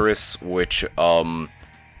Fortress, which, I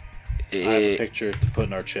have a picture to put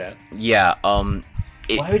in our chat. Yeah, Why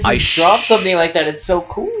would you drop something like that? It's so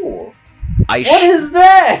cool. What is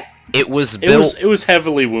that? It was built... It was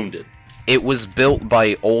heavily wounded. It was built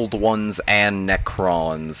by Old Ones and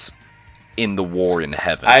Necrons in the war in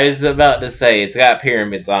heaven. I was about to say, it's got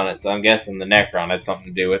pyramids on it, so I'm guessing the Necron had something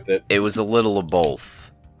to do with it. It was a little of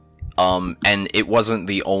both. And it wasn't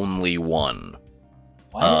the only one.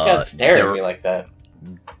 Why do you gotta stare at me like that?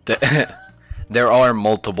 There are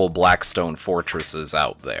multiple Blackstone fortresses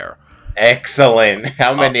out there. Excellent.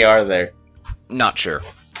 How many are there? Not sure.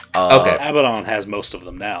 Okay. Abaddon has most of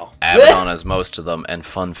them now. Abaddon has most of them, and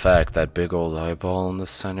fun fact, that big old eyeball in the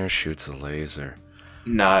center shoots a laser.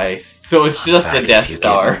 Nice. So it's just the Fact, Death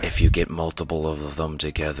Star. If you get multiple of them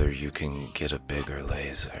together, you can get a bigger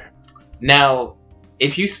laser. Now,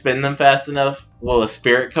 if you spin them fast enough, will a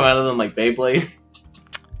spirit come out of them like Beyblade?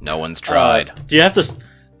 No one's tried. You have to.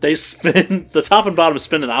 They spin. The top and bottom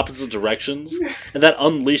spin in opposite directions, and that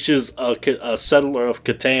unleashes a Settler of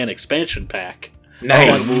Catan expansion pack.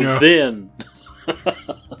 Nice. Then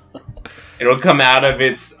It'll come out of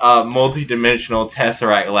its multi-dimensional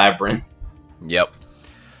Tesseract labyrinth. Yep.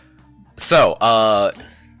 So,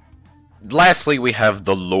 lastly, we have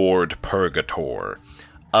the Lord Purgator.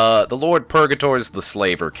 The Lord Purgator is the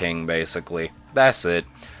Slaver King, basically. That's it.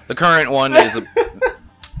 The current one is a...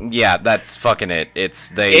 Yeah, that's fucking it.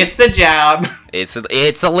 It's a job. It's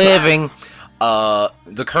a living.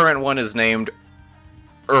 The current one is named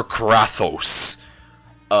Urkrathos.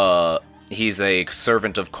 He's a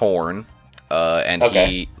servant of Khorne, and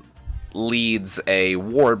he leads a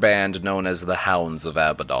warband known as the Hounds of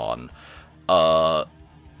Abaddon.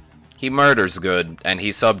 He murders good, and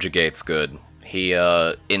he subjugates good. He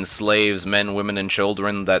enslaves men, women, and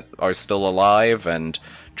children that are still alive, and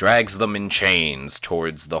drags them in chains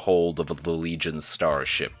towards the hold of the Legion's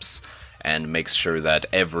starships, and makes sure that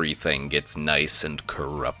everything gets nice and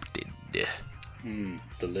corrupted.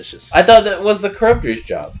 Delicious. I thought that was the Corruptor's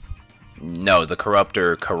job. No, the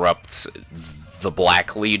Corruptor corrupts the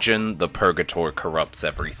Black Legion, the Purgator corrupts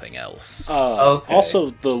everything else. Okay.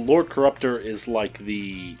 Also, the Lord Corruptor is like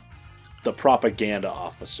the propaganda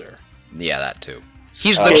officer. Yeah, that too.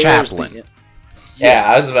 He's the Scares chaplain. Yeah,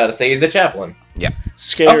 I was about to say he's a chaplain. Yeah.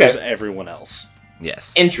 Scares everyone else.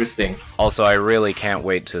 Yes. Interesting. Also, I really can't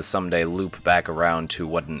wait to someday loop back around to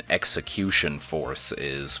what an execution force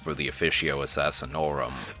is for the Officio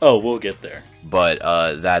Assassinorum. Oh, we'll get there. But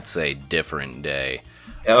that's a different day.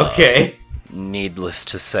 Okay. Needless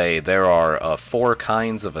to say, there are 4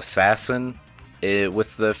 kinds of assassin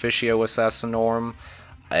with the Officio Assassinorum,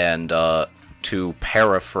 and to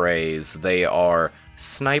paraphrase, they are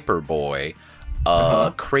Sniper Boy,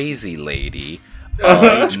 Crazy Lady,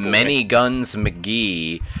 Many Guns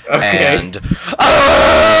McGee, and...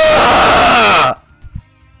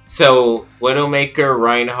 So, Widowmaker,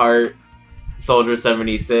 Reinhardt, Soldier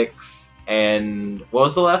 76, and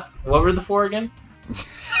what were the 4 again?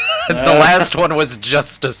 The last one was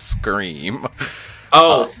just a scream.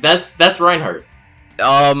 Oh, that's Reinhardt.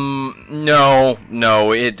 No,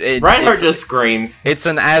 Reinhardt just screams. It's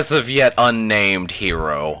an as of yet unnamed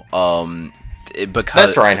hero. Because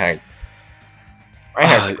That's Reinhardt.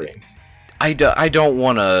 Reinhardt screams. I don't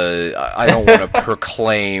want to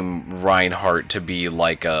proclaim Reinhardt to be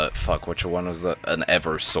like a which one was that? An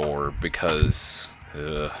Eversor, because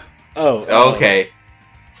Okay.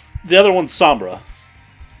 The other one's Sombra.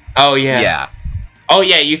 Oh yeah. Yeah. Oh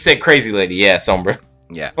yeah, you said Crazy Lady. Yeah, Sombra.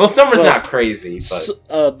 Yeah. Well, Sombra's not crazy,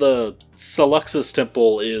 but The Seluxus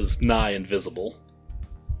Temple is nigh invisible.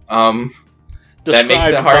 that makes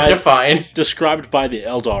it hard to find. Described by the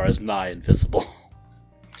Eldar as nigh invisible.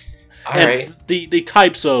 Alright. The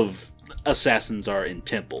types of assassins are in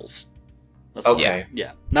temples. That's Okay.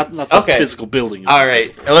 Yeah. Not the physical building.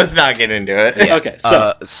 Alright, let's not get into it. Yeah. Okay,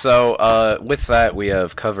 so with that, we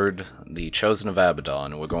have covered the Chosen of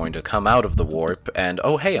Abaddon. We're going to come out of the warp, and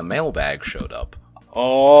oh hey, a mailbag showed up.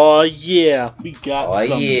 Oh yeah, we got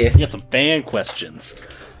yeah. We got some fan questions.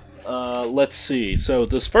 Let's see. So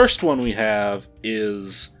this first one we have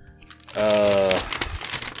is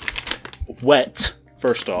wet.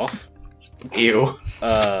 First off, Ew.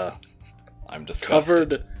 I'm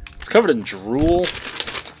disgusted. It's covered in drool.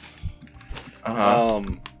 Uh-huh.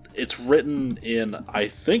 It's written in, I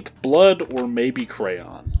think, blood or maybe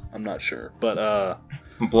crayon. I'm not sure, but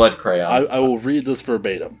Blood crayon. I will read this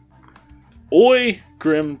verbatim. Oi,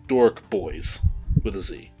 grim dork boys, with a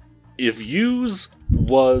Z. If yous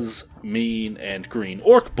was mean and green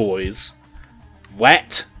orc boys,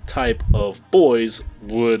 what type of boys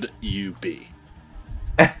would you be?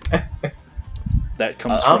 That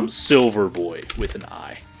comes from Silver Boy with an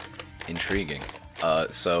I. Intriguing.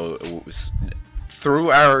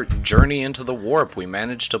 Through our journey into the warp, we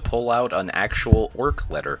managed to pull out an actual orc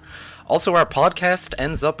letter. Also, our podcast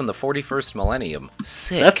ends up in the 41st millennium.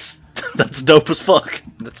 Sick. That's dope as fuck.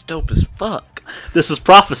 That's dope as fuck. This is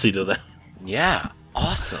prophecy to them. Yeah,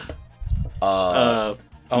 awesome. Oh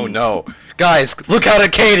no. Guys, look out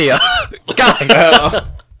Acadia! Guys!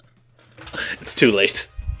 It's too late.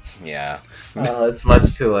 Yeah. It's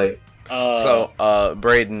much too late. So,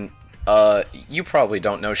 Braden, you probably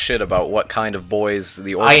don't know shit about what kind of boys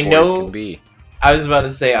the orc I boys know- can be. I was about to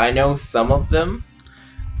say, I know some of them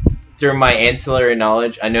through my ancillary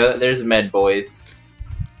knowledge. I know that there's med boys.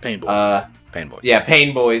 Pain boys. Pain boys. Yeah,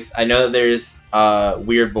 pain boys. I know that there's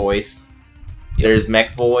weird boys. Yep. There's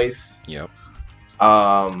mech boys. Yep.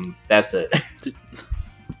 That's it.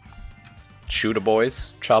 Shooter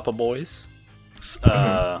boys. Chopper boys.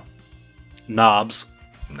 Knobs.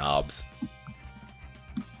 Knobs.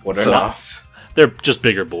 What are So- knobs? They're just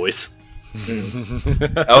bigger boys.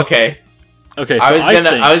 Okay. Okay, so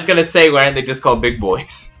I was gonna say, why aren't they just called big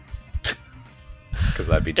boys? Because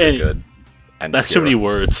that'd be too Any- good. And that's too pure. many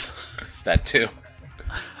words. That too.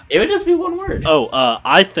 It would just be one word. Oh,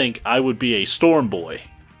 I think I would be a storm boy.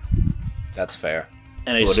 That's fair.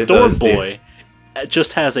 And a What did storm those do? boy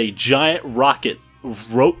just has a giant rocket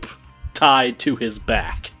rope tied to his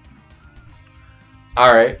back.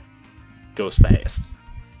 All right. Goes fast.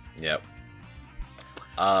 Yep.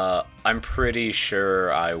 I'm pretty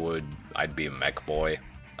sure I'd be a mech boy.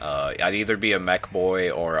 I'd either be a mech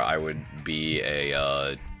boy or I would be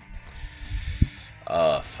a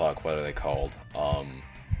fuck, what are they called?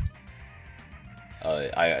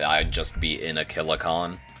 I'd just be in a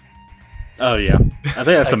Killicon. Oh yeah, I think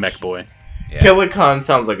that's a mech boy. Yeah. Killicon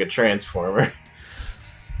sounds like a transformer.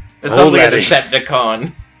 It Oh, sounds like a Daddy.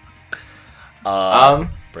 Decepticon.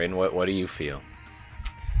 Braden, what do you feel?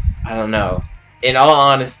 I don't know. In all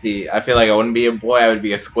honesty, I feel like I wouldn't be a boy, I would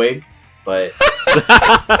be a squig. But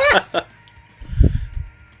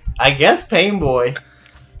I guess Pain Boy.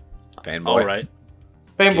 Pain boy. All right.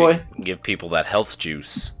 Pain Boy. Give people that health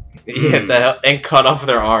juice. Yeah, the hell, and cut off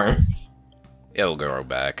their arms. It'll grow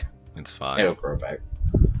back. It's fine. It'll grow back.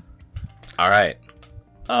 All right.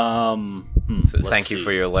 Let's Thank you see.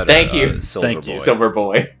 for your letter. Thank you. Silver Thank you. Boy. Silver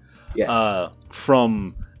Boy. Yes.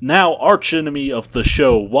 From now archenemy of the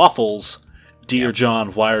show, Waffles. Dear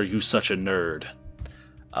John, why are you such a nerd?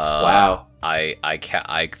 Wow. I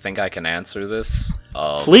think I can answer this.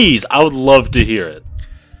 Please, I would love to hear it.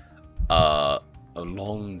 A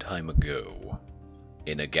long time ago,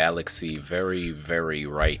 in a galaxy very, very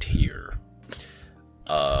right here.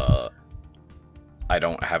 I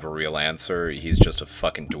don't have a real answer. He's just a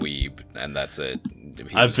fucking dweeb, and that's it.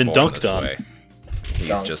 He I've was been born dunked this on. way. He's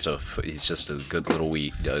Dunked. he's just a good little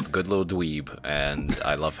good little dweeb, and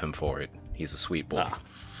I love him for it. He's a sweet boy.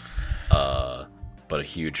 But a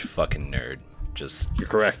huge fucking nerd. Just You're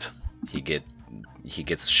correct. he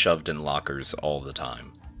gets shoved in lockers all the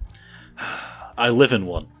time. I live in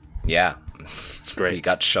one. Yeah, It's great. he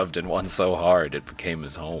got shoved in one so hard it became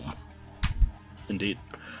his home. Indeed.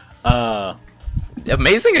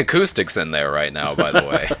 Amazing acoustics in there right now, by the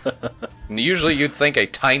way. Usually you'd think a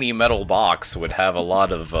tiny metal box would have a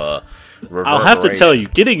lot of reverberation. I'll have to tell you,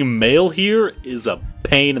 getting mail here is a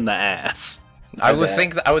pain in the ass. I would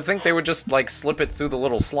bet. think they would just like slip it through the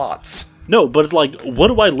little slots. No, but it's like, what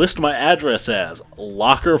do I list my address as?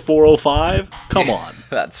 Locker 405? Come on.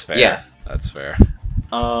 That's fair. Yes. That's fair.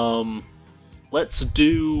 Let's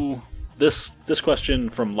do this question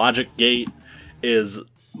from Logic Gate is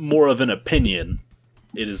more of an opinion.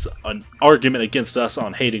 It is an argument against us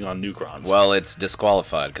on hating on Nukrons. Well, it's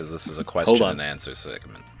disqualified because this is a question Hold on. and answer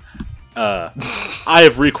segment. I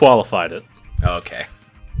have requalified it. Okay.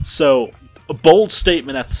 So, a bold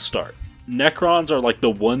statement at the start. Necrons are like the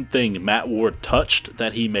one thing Matt Ward touched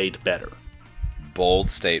that he made better. Bold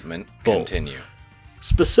statement. Bold. Continue.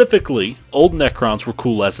 Specifically, old Necrons were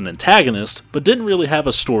cool as an antagonist, but didn't really have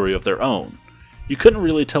a story of their own. You couldn't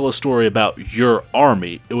really tell a story about your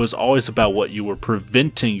army, it was always about what you were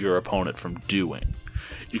preventing your opponent from doing.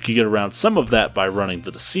 You could get around some of that by running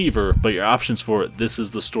the Deceiver, but your options for this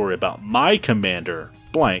is the story about my commander,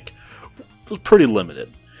 blank, was pretty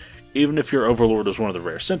limited. Even if your Overlord was one of the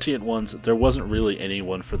rare sentient ones, there wasn't really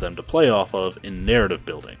anyone for them to play off of in narrative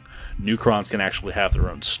building. Nukrons can actually have their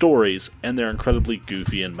own stories, and they're incredibly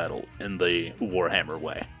goofy and metal in the Warhammer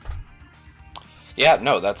way. Yeah,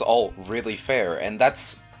 no, that's all really fair, and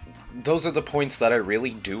those are the points that I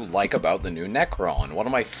really do like about the new Necron. One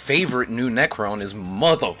of my favorite new Necron is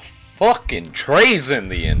motherfucking Trazen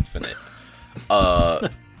the Infinite.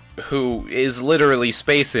 Who is literally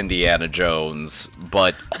Space Indiana Jones,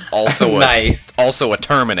 but also Nice. also a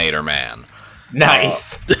Terminator man.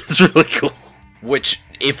 Nice. It's really cool. Which,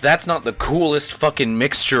 if that's not the coolest fucking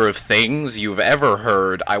mixture of things you've ever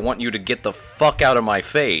heard, I want you to get the fuck out of my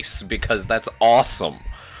face, because that's awesome.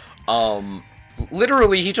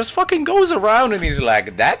 literally, he just fucking goes around and he's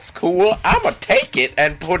like, that's cool, I'ma take it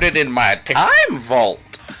and put it in my time vault.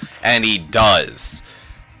 And he does.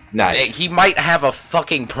 Nice. He might have a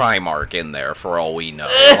fucking Primarch in there for all we know.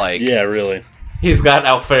 Like, Yeah, really. He's got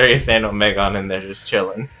Alfarius and Omegon in there just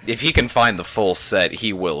chilling. if he can find the full set,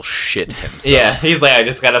 he will shit himself. Yeah, he's like, I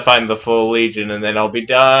just gotta find the full Legion and then I'll be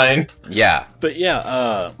done. Yeah. But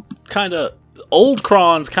yeah, kind of old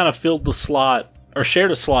Krons kind of filled the slot or shared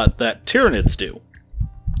a slot that Tyranids do.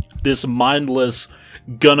 This mindless,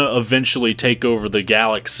 gonna eventually take over the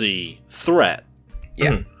galaxy threat.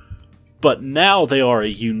 Yeah. But now they are a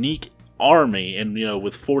unique army, and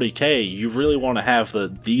with 40k, you really want to have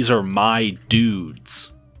the "these are my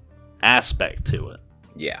dudes" aspect to it.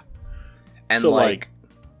 Yeah. And, So,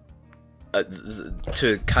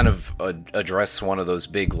 to kind of address one of those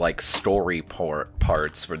big, story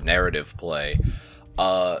parts for narrative play,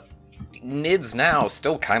 Nids now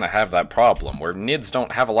still kind of have that problem, where Nids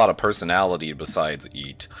don't have a lot of personality besides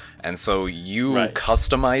eat. And so Right.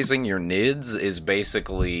 customizing your Nids is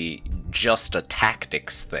basically just a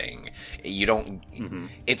tactics thing. You don't...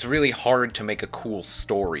 It's really hard to make a cool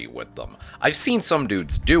story with them. I've seen some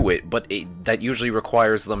dudes do it, but that usually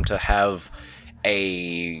requires them to have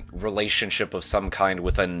a relationship of some kind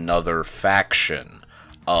with another faction.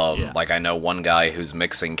 Like, I know one guy who's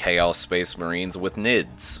mixing Chaos Space Marines with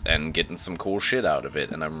Nids and getting some cool shit out of it,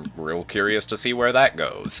 and I'm real curious to see where that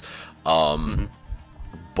goes.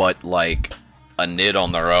 But, a Nid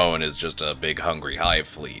on their own is just a big hungry hive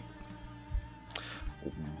fleet.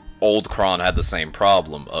 Old Kron had the same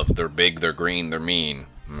problem of they're big, they're green, they're mean.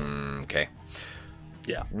 Okay.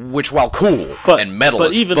 Yeah, Which, while cool But- and metal but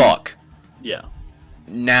as even- fuck, yeah.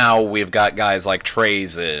 now we've got guys like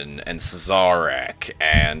Trazen and Cesarek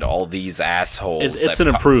and all these assholes. It's an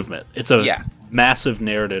improvement. It's a Yeah. massive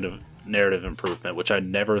narrative improvement, which I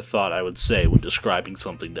never thought I would say when describing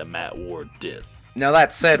something that Matt Ward did. Now,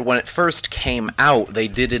 that said, when it first came out, they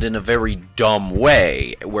did it in a very dumb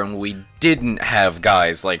way. When we didn't have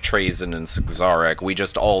guys like Trazen and Cesarek, we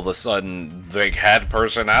just all of a sudden, they had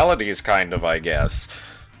personalities, kind of, I guess.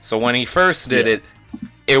 So when he first did Yeah.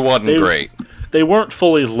 it wasn't They- great. They weren't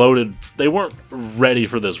fully loaded. They weren't ready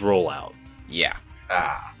for this rollout. Yeah.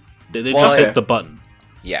 Ah. They Well, just okay. hit the button.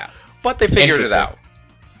 Yeah, but they figured it Interesting. out,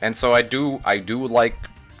 and so I do like.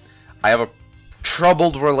 I have a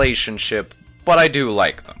troubled relationship, but I do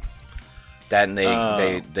like them. That and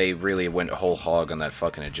they really went whole hog on that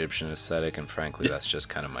fucking Egyptian aesthetic, and frankly, that's just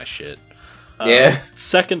kind of my shit. Yeah.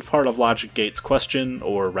 Second part of Logic Gate's question,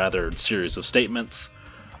 or rather, series of statements.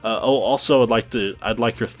 Also, I'd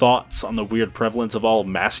like your thoughts on the weird prevalence of all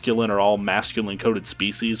masculine or all masculine coded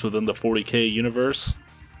species within the 40k universe.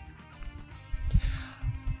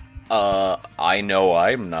 I know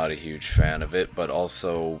I'm not a huge fan of it, but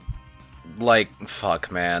also,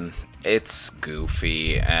 fuck, man, it's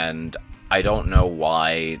goofy, and I don't know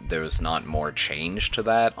why there's not more change to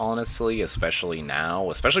that, honestly, especially now,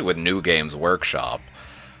 especially with New Games Workshop.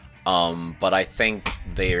 But I think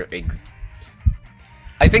they're in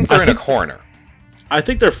a corner. I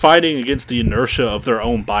think they're fighting against the inertia of their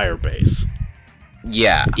own buyer base.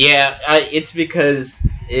 Yeah, Yeah, it's because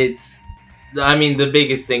the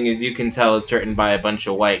biggest thing is you can tell it's written by a bunch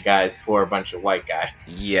of white guys for a bunch of white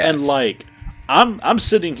guys. yes. And I'm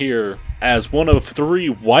sitting here as one of 3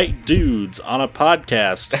 white dudes on a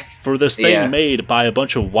podcast for this thing Yeah. made by a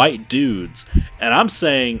bunch of white dudes, and I'm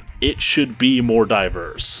saying it should be more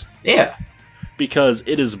diverse. Yeah. Because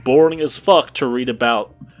it is boring as fuck to read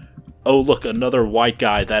about, oh look, another white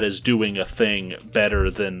guy that is doing a thing better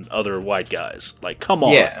than other white guys. Come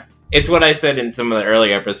on. Yeah. It's what I said in some of the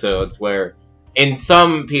early episodes where in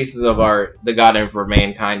some pieces of art, the God Emperor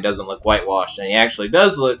Mankind doesn't look whitewashed, and he actually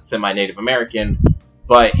does look semi-Native American,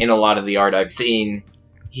 but in a lot of the art I've seen,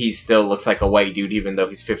 he still looks like a white dude, even though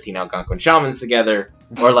he's 15 Algonquin shamans together.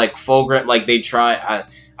 Or Fulgrim, they try...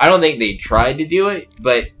 I don't think they tried to do it,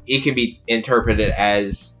 but it can be interpreted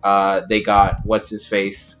as they got,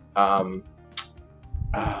 what's-his-face, the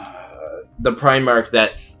Primarch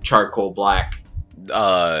that's charcoal black.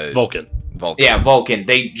 Vulcan. Vulcan. Yeah, Vulcan.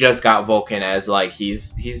 They just got Vulcan as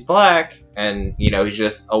he's black, and he's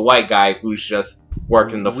just a white guy who's just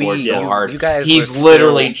working the forge so hard. You guys he's are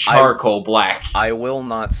literally still- charcoal black. I will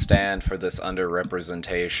not stand for this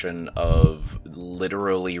underrepresentation of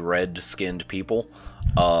literally red-skinned people.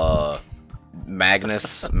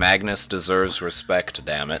 Magnus deserves respect,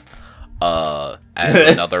 damn it. As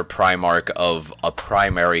another Primarch of a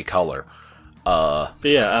primary color. Uh,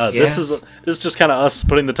 But yeah, this is just kind of us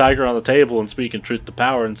putting the tiger on the table and speaking truth to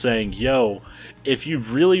power and saying, yo, if you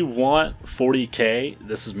really want 40K,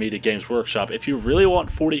 this is me to Games Workshop, if you really want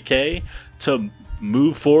 40K to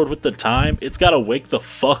move forward with the time, it's got to wake the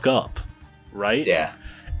fuck up, right? Yeah.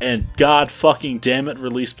 And god fucking damn it,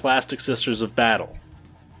 release Plastic Sisters of Battle.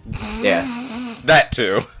 Yes. that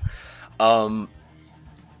too.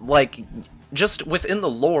 Like, just within the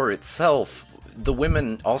lore itself, the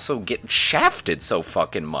women also get shafted so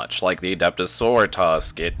fucking much. Like, the Adeptus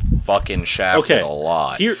Sororitas get fucking shafted a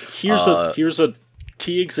lot. Here's a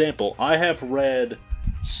key example. I have read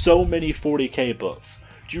so many 40K books.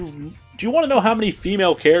 Do you want to know how many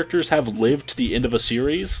female characters have lived to the end of a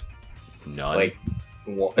series? None. Like,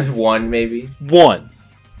 one maybe? One.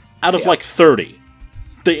 Out of like 30.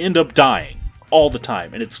 They end up dying all the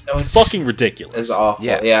time, and it's fucking ridiculous. It's awful.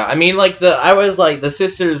 Yeah. Yeah. I mean, like, the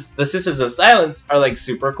Sisters of Silence are, like,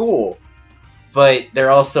 super cool. But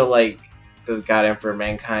they're also, like, the God Emperor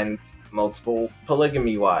Mankind's multiple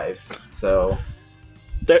polygamy wives, so...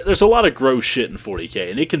 There's a lot of gross shit in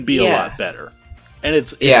 40K, and it can be a lot better. And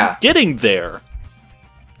it's getting there.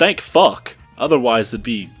 Thank fuck. Otherwise, it'd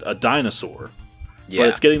be a dinosaur. Yeah. But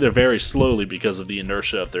it's getting there very slowly because of the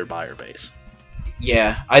inertia of their buyer base.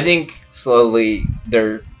 Yeah, I think slowly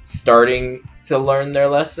they're starting to learn their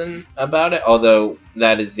lesson about it, although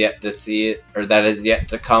that is yet to see it, or that is yet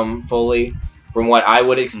to come fully from what I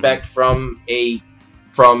would expect from a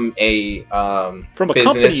business.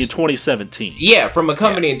 Company in 2017. Yeah, from a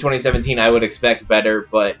company in 2017, I would expect better,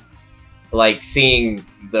 but like seeing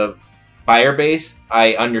the buyer base,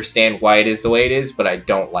 I understand why it is the way it is, but I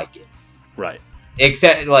don't like it. Right.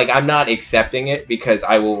 Except, like, I'm not accepting it because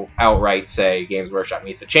I will outright say Games Workshop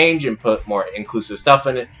needs to change and put more inclusive stuff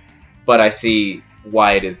in it, but I see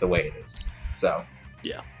why it is the way it is. So.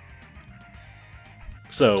 Yeah.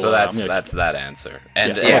 So that's that answer.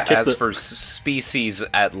 And as for species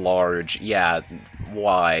at large,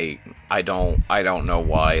 why I don't know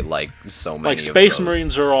why like so many. Like Space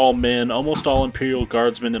Marines are all men, almost all Imperial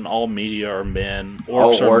Guardsmen and all media are men.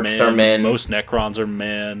 Orcs are men. Most Necrons are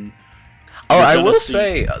men. Oh, I will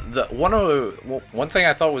say one thing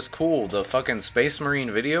I thought was cool. The fucking Space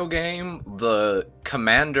Marine video game. The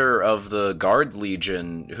commander of the Guard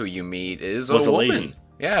Legion who you meet is a woman. Lady.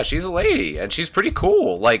 Yeah, she's a lady, and she's pretty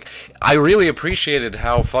cool. Like, I really appreciated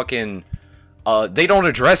how fucking they don't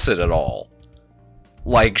address it at all.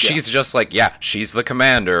 Like, she's just like, yeah, she's the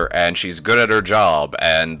commander, and she's good at her job,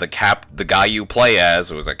 and the guy you play as,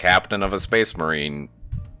 who was a captain of a Space Marine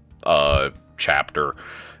chapter,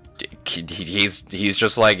 he's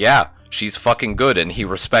just like, yeah, she's fucking good, and he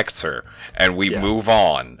respects her, and we move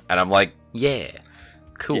on. And I'm like, yeah.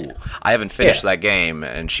 Cool. Yeah. I haven't finished that game,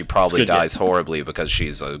 and she probably dies horribly because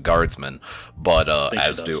she's a guardsman. But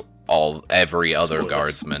as do every other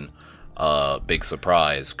guardsman. Big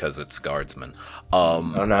surprise because it's guardsman. Oh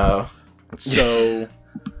no. So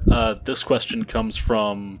this question comes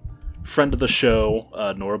from friend of the show,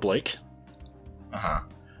 Nora Blake.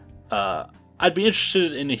 I'd be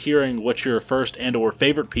interested in hearing what your first and/or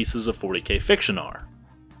favorite pieces of 40K fiction are.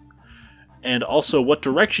 And also what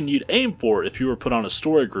direction you'd aim for if you were put on a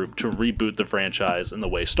story group to reboot the franchise in the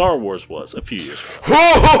way Star Wars was a few years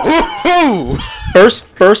ago.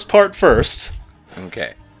 First part first.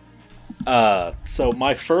 Okay. So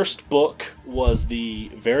my first book was the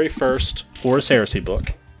very first Horus Heresy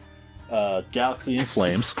book, Galaxy in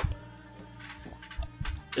Flames.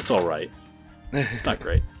 It's alright. It's not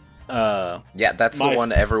great. Yeah, that's the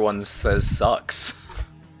one everyone says sucks.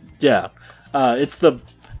 Yeah.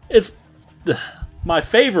 My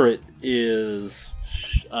favorite is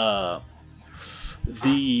the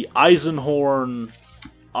Eisenhorn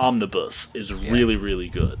Omnibus is really, really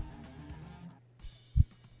good.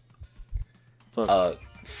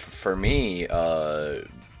 For me,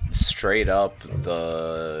 straight up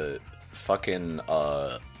the fucking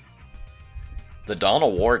the Dawn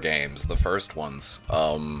of War games, the first ones.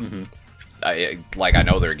 I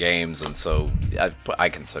know they're games, and so I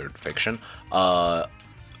consider it fiction.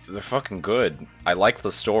 They're fucking good. I like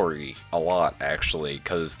the story a lot, actually,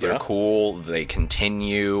 because they're cool. They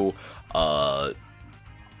continue. The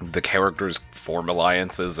characters form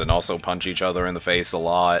alliances and also punch each other in the face a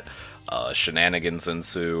lot. Shenanigans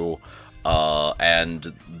ensue.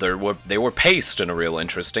 And they were paced in a real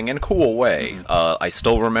interesting and cool way. I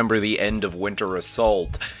still remember the end of Winter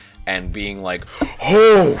Assault and being like,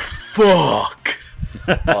 oh, fuck!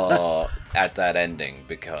 At that ending,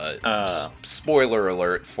 because spoiler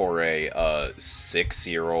alert for a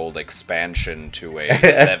 6-year-old expansion to a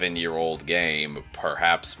 7-year-old game,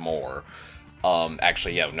 perhaps more.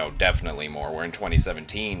 Actually, yeah, no, definitely more. We're in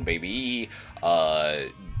 2017, baby.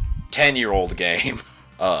 10-year-old game.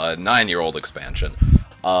 9-year-old expansion.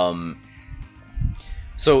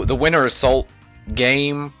 So the Winter Assault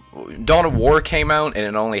game, Dawn of War came out, and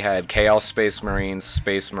it only had Chaos Space Marines,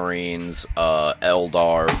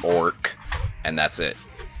 Eldar, Orc, and that's it.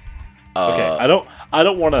 Okay, I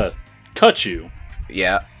don't want to cut you.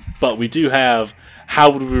 Yeah. But we do have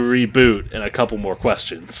how would we reboot and a couple more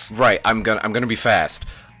questions. Right, I'm gonna be fast.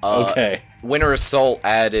 Okay. Winter Assault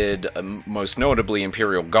added, most notably,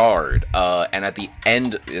 Imperial Guard, and at the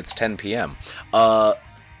end, it's 10 p.m. And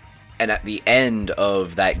at the end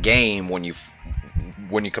of that game, when you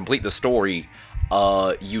complete the story,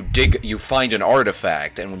 you find an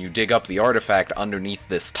artifact, and when you dig up the artifact underneath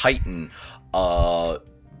this Titan,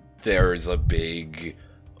 there's a big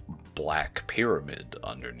black pyramid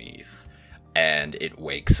underneath. And it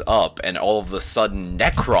wakes up, and all of a sudden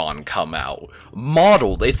Necron come out.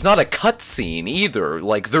 Modeled. It's not a cutscene either.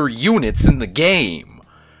 Like, they're units in the game.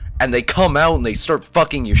 And they come out and they start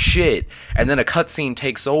fucking your shit. And then a cutscene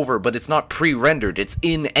takes over, but it's not pre-rendered. It's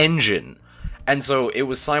in-engine. And so it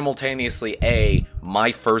was simultaneously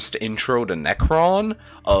my first intro to Necron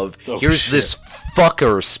of here's this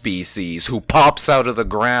fucker species who pops out of the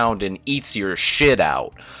ground and eats your shit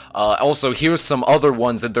out. Also, here's some other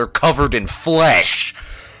ones and they're covered in flesh.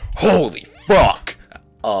 Holy fuck!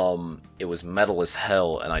 It was metal as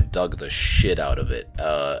hell, and I dug the shit out of it.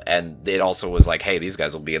 And it also was like, hey, these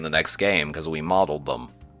guys will be in the next game because we modeled them.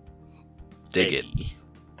 Dig it.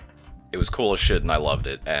 It was cool as shit, and I loved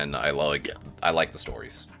it, and I like the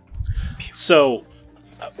stories. So,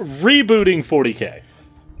 rebooting 40K.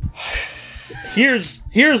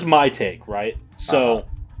 Here's my take, right? So,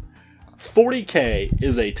 40K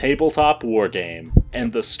is a tabletop war game,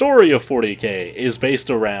 and the story of 40K is based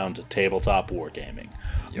around tabletop wargaming.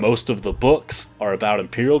 Yep. Most of the books are about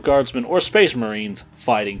Imperial Guardsmen or Space Marines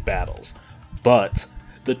fighting battles. But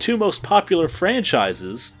the two most popular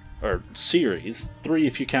franchises, or series, 3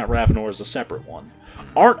 if you count Ravenor as a separate one,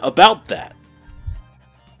 aren't about that.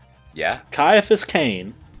 Yeah? Caiaphas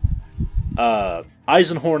Cain,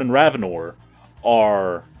 Eisenhorn, and Ravenor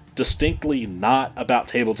are distinctly not about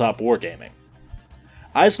tabletop wargaming.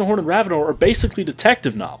 Eisenhorn and Ravenor are basically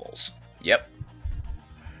detective novels. Yep.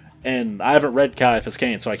 And I haven't read Caiaphas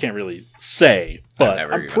Cain, so I can't really say, but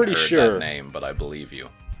I'm pretty sure that name, but I believe you.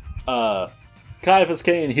 Caiaphas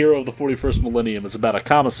Cain, Hero of the 41st Millennium, is about a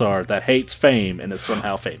commissar that hates fame and is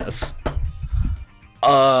somehow famous.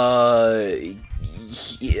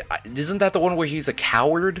 Isn't that the one where he's a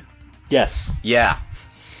coward? Yes. Yeah.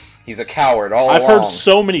 He's a coward all I've along. heard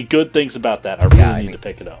so many good things about that. I really need to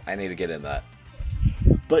pick it up. I need to get in that.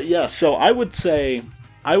 But yeah, so I would say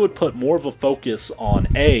I would put more of a focus on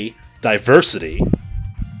diversity,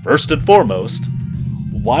 first and foremost.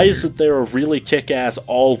 Why is it there a really kick-ass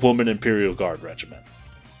all-woman Imperial Guard regiment?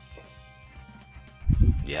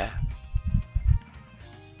 Yeah.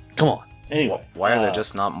 Come on. Anyway. Why are there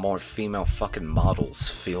just not more female fucking models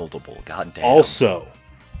fieldable? Goddamn. Also,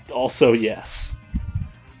 yes.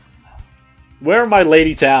 Where are my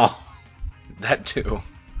Lady Tau? That too.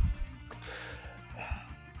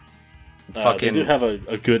 They do have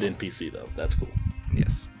a good NPC, though. That's cool.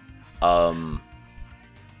 Yes. Do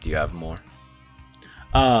you have more?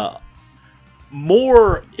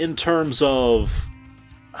 More in terms of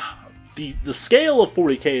the scale of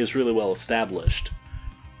 40K is really well established,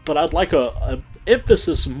 but I'd like a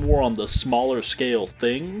emphasis more on the smaller scale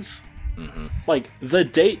things, like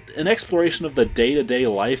an exploration of the day-to-day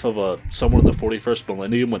life of someone in the 41st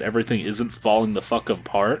millennium when everything isn't falling the fuck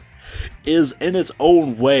apart is in its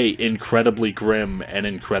own way incredibly grim and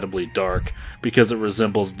incredibly dark because it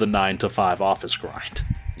resembles the 9-to-5 office grind.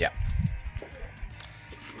 Yeah.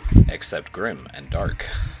 Except grim and dark.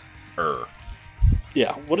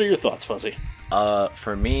 Yeah, what are your thoughts, Fuzzy?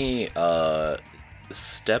 For me,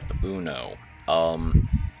 step uno.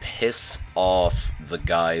 Piss off the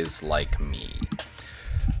guys like me.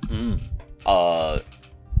 The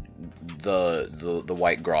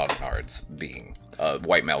white grognards being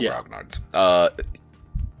white male grognards.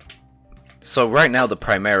 So right now the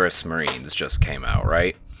Primaris Marines just came out,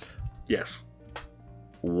 right? Yes.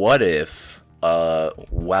 What if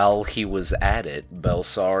while he was at it,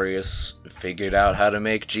 Belsarius figured out how to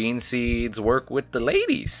make gene seeds work with the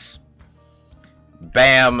ladies?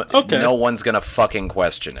 Bam! Okay. No one's gonna fucking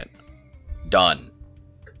question it. Done.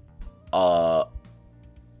 And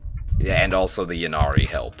also the Yanari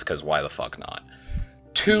helped, because why the fuck not?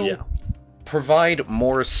 2, provide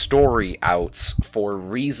more story outs for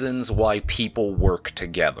reasons why people work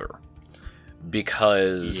together.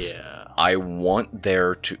 Because I want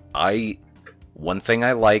there to... one thing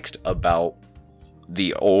I liked about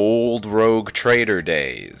the old Rogue Trader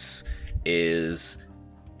days is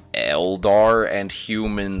Eldar and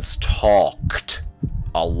humans talked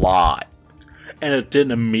a lot. And it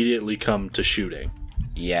didn't immediately come to shooting.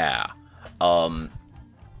 Yeah.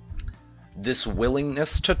 This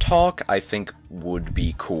willingness to talk, I think, would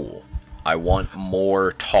be cool. I want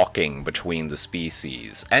more talking between the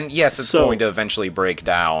species. And yes, it's going to eventually break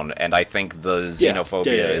down, and I think the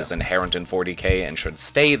xenophobia is inherent in 40k and should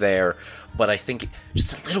stay there, but I think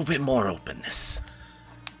just a little bit more openness.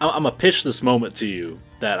 I'm going to pitch this moment to you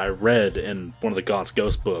that I read in one of the Gaunt's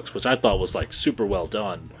Ghost books, which I thought was like super well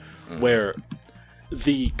done, where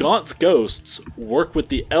the Gaunt's Ghosts work with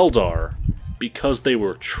the Eldar because they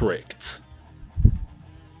were tricked.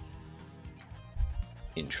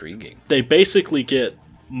 Intriguing. They basically get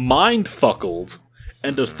mind-fuckled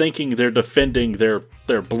into thinking they're defending their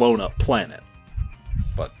blown up planet.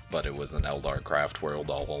 But it was an Eldar craft world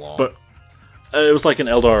all along. But it was like an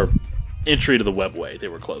Eldar entry to the webway they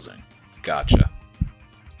were closing. Gotcha.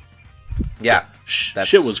 Yeah,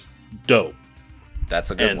 shit was dope.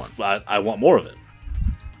 That's a good one. I want more of it.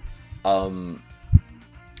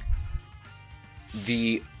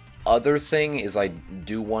 The other thing is I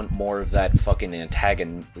do want more of that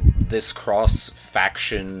fucking this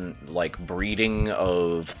cross-faction, like, breeding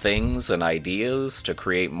of things and ideas to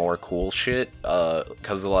create more cool shit,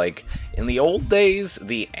 because, like, in the old days,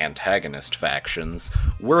 the antagonist factions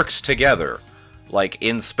worked together. Like,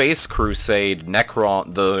 in Space Crusade,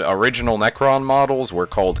 the original Necron models were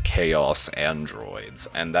called Chaos Androids,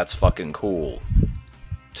 and that's fucking cool.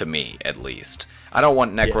 To me, at least. I don't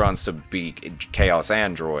want Necrons to be Chaos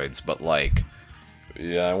Androids, but, like,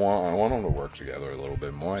 yeah, I want them to work together a little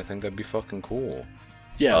bit more. I think that'd be fucking cool.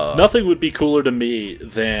 Yeah, nothing would be cooler to me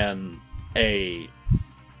than a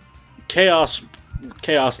Chaos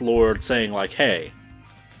Lord saying, like, hey,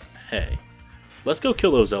 let's go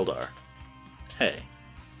kill those Eldar. Hey.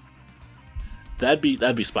 That'd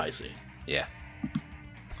be spicy. Yeah.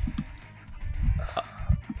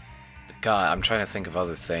 God, I'm trying to think of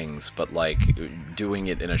other things, but, like, doing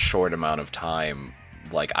it in a short amount of time,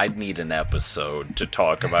 like, I'd need an episode to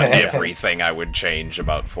talk about everything I would change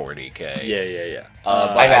about 40k. Yeah.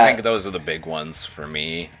 But I think those are the big ones for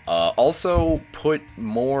me. Also, put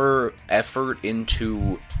more effort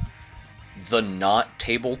into the not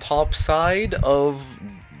tabletop side of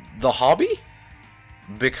the hobby.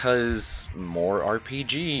 Because more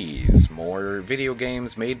RPGs, more video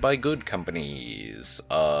games made by good companies,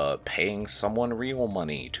 paying someone real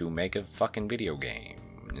money to make a fucking video game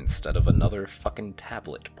instead of another fucking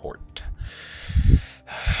tablet port.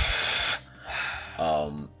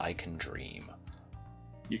 I can dream.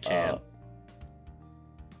 You can.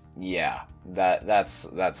 Yeah, that's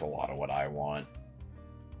a lot of what I want.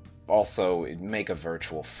 Also, make a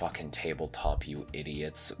virtual fucking tabletop, you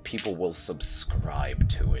idiots. People will subscribe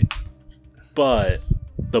to it. But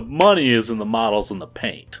the money is in the models and the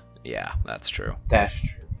paint. Yeah, that's true. That's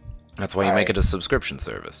true. That's why you make it a subscription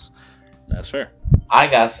service. That's fair. I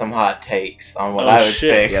got some hot takes on what I would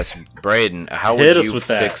fix. Yes, Braden, how would you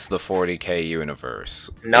fix the 40k universe?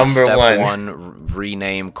 Step one,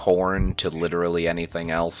 rename Korn to literally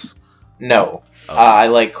anything else? No. Okay. I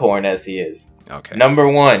like Korn as he is. Okay. Number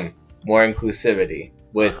one, more inclusivity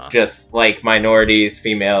with just like minorities,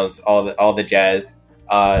 females, all the jazz,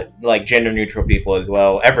 like gender neutral people as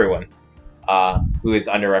well. Everyone who is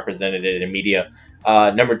underrepresented in media.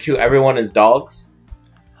 Number two, everyone is dogs.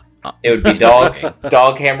 It would be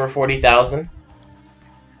Dog Hammer 40,000.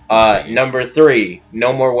 Number three,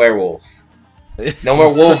 no more werewolves. No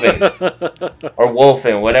more Wolfen. Or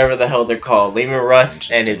Wolfen, whatever the hell they're called. Leman Russ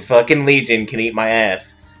and his fucking Legion can eat my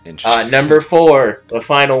ass. Number four, the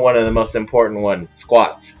final one and the most important one,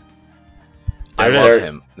 squats. I love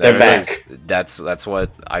him. They're back. That's what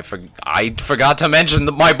I forgot to mention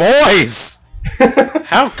my boys.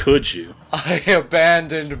 How could you? I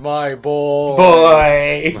abandoned my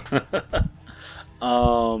boy.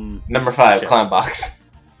 Number five, Clown Box.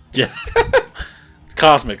 Yeah.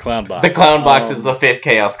 Cosmic Clown Box. The Clown Box is the fifth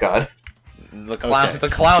Chaos God. The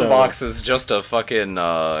Clown Box is just a fucking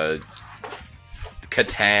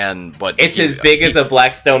Catan, but it's as big as a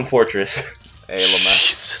Blackstone Fortress.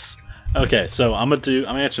 Jesus. Okay, so I'm gonna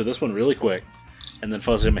answer this one really quick, and then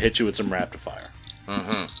Fuzzy, I'm gonna hit you with some rapid fire.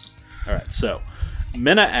 All right, so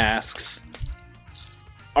Minna asks,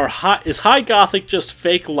 is High Gothic just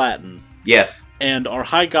fake Latin? Yes. And are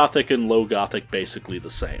High Gothic and Low Gothic basically the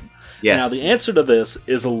same? Yes. Now, the answer to this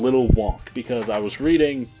is a little wonk, because I was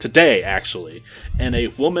reading today, actually, and a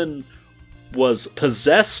woman was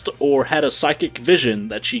possessed or had a psychic vision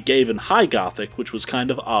that she gave in High Gothic, which was kind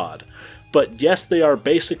of odd. but yes, they are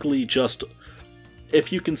basically just...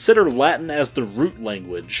 If you consider Latin as the root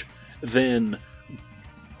language, then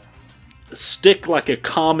stick like a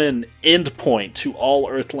common endpoint to all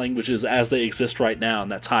Earth languages as they exist right now, and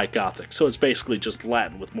that's High Gothic. So it's basically just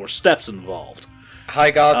Latin with more steps involved.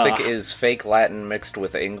 High Gothic is fake Latin mixed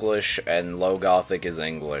with English, and Low Gothic is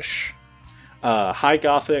English. High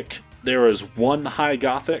Gothic, there is one High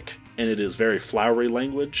Gothic, and it is very flowery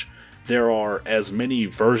language. There are as many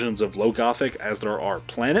versions of Low Gothic as there are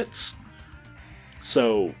planets.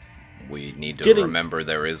 So... We need to remember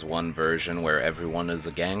there is one version where everyone is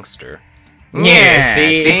a gangster.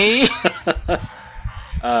 Yeah, see?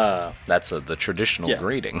 That's the traditional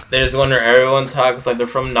greeting. There's one where everyone talks like they're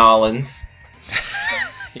from Nolans.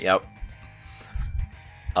 Yep.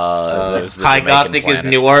 There's the High Jamaican Gothic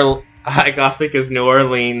planet. High Gothic is New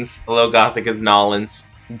Orleans. Low Gothic is Nolans.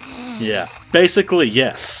 Yeah, basically,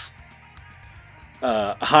 yes.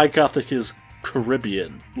 High Gothic is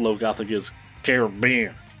Caribbean. Low Gothic is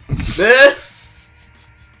Caribbean.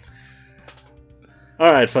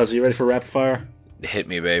 Alright, Fuzzy, you ready for rapid fire? Hit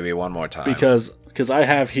me, baby, one more time. Because I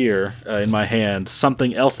have here in my hand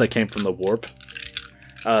something else that came from the warp.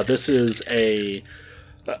 This is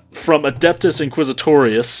from Adeptus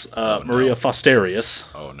Inquisitorius, Maria Fosterius.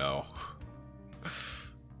 Oh no.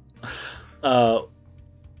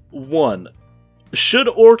 1. Should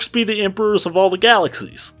orcs be the emperors of all the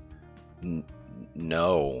galaxies?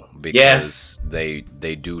 No, because they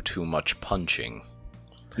do too much punching.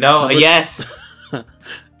 No, yes.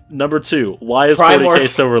 Number 2. Why is Prime 40k orcs.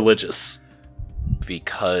 so religious?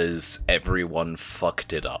 Because everyone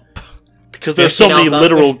fucked it up. Because there's so 15 many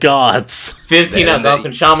Algonquin. literal gods. 15 Then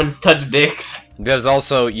Algonquin shamans touch dicks. There's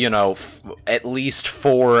also, at least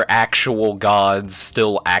 4 actual gods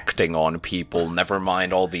still acting on people, never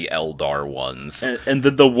mind all the Eldar ones. And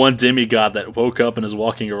then the one demigod that woke up and is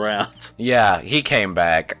walking around. Yeah, he came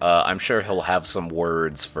back. I'm sure he'll have some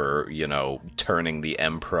words for, turning the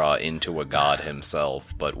Emperor into a god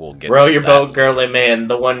himself, but we'll get Row to your that boat, later. girly man,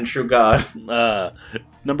 the one true god.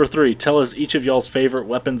 Number 3. Tell us each of y'all's favorite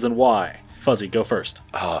weapons and why. Fuzzy, go first.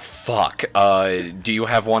 Oh, fuck. Do you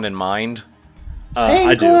have one in mind?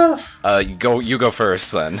 I do. You go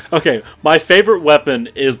first, then. Okay, my favorite weapon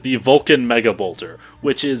is the Vulcan Mega Bolter,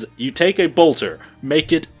 which is you take a bolter,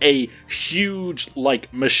 make it a huge,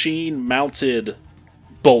 machine-mounted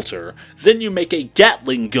bolter, then you make a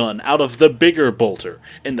Gatling gun out of the bigger bolter,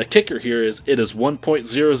 and the kicker here is it is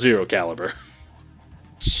 1.00 caliber.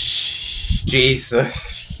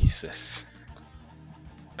 Jesus.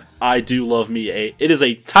 I do love me it is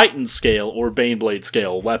a Titan scale or Baneblade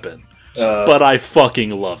scale weapon, but I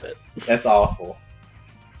fucking love it. That's awful.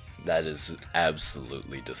 That is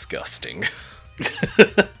absolutely disgusting.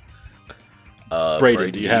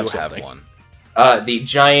 Brayden, do you have something? one? The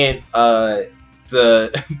giant,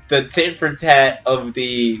 the tit for tat of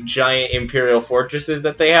the giant Imperial fortresses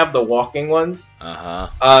that they have, the walking ones.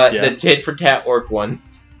 Uh-huh. The tit for tat orc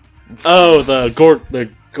ones. Oh,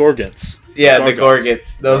 the Gorgons. Yeah, the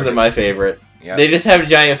Gorgons. Those are my favorite. Yep. They just have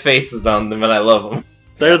giant faces on them, and I love them.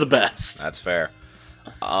 They're the best. That's fair.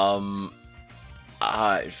 Fuck. I'm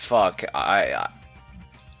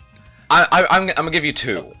gonna give you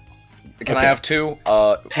 2. Can I have 2?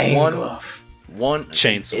 Pain one, glove. one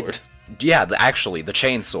Chainsword. Yeah, the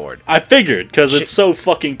chainsword. I figured, because it's so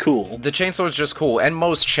fucking cool. The chainsword's just cool, and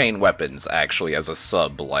most chain weapons, actually, as a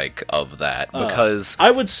sub, of that, because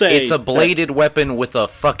I would say it's a bladed weapon with a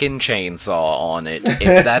fucking chainsaw on it.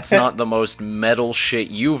 If that's not the most metal shit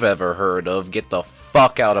you've ever heard of, get the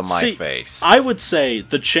fuck out of my face. I would say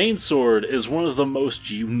the chainsword is one of the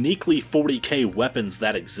most uniquely 40k weapons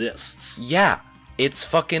that exists. Yeah, it's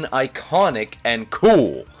fucking iconic and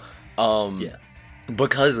cool. Yeah.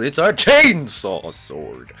 Because it's a chainsaw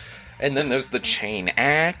sword. And then there's the chain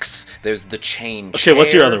axe, there's the chain chair,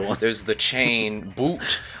 what's your other one? There's the chain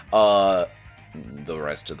boot, the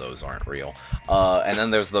rest of those aren't real. And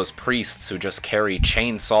then there's those priests who just carry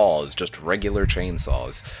chainsaws, just regular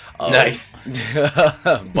chainsaws. Nice.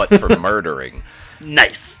 But for murdering.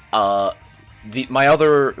 Nice. My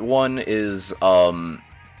other one is,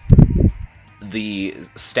 the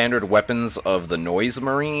standard weapons of the Noise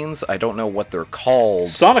Marines. I don't know what they're called.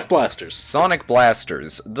 Sonic blasters. Sonic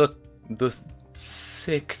blasters. The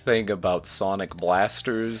sick thing about Sonic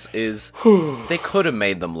blasters is they could have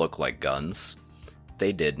made them look like guns.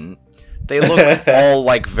 They didn't. They look all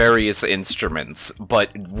like various instruments, but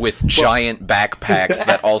with giant backpacks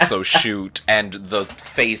that also shoot, and the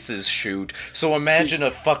faces shoot. So imagine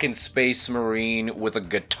a fucking space marine with a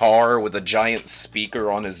guitar with a giant speaker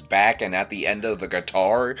on his back, and at the end of the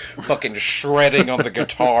guitar, fucking shredding on the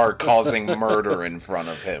guitar, causing murder in front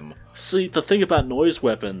of him. See, the thing about noise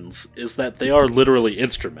weapons is that they are literally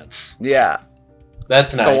instruments. Yeah.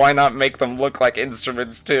 That's nice. So why not make them look like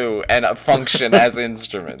instruments too, and function as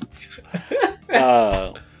instruments?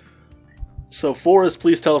 So Forrest,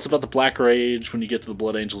 please tell us about the Black Rage when you get to the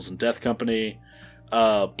Blood Angels and Death Company.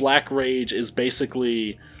 Black Rage is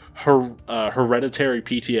basically hereditary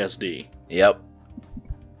PTSD. Yep.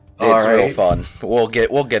 All It's real right. fun. We'll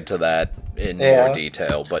get to that in more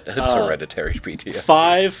detail, but it's hereditary PTSD.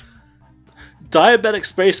 5. Diabetic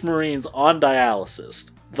Space Marines on dialysis.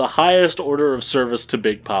 The highest order of service to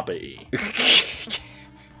Big Papa E.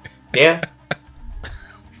 Yeah.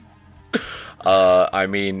 I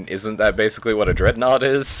mean, isn't that basically what a dreadnought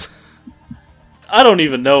is? I don't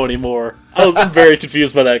even know anymore. I'm very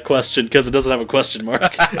confused by that question because it doesn't have a question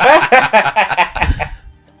mark.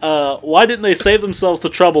 Why didn't they save themselves the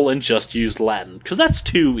trouble and just use Latin? Because that's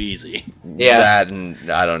too easy. Yeah. That and,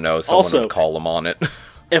 I don't know, someone Also- would call them on it.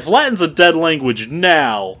 If Latin's a dead language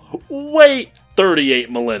now, wait 38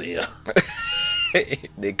 millennia.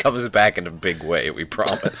 It comes back in a big way, we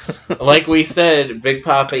promise. Like we said, Big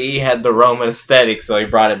Papa E had the Roma aesthetic, so he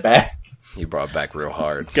brought it back. He brought it back real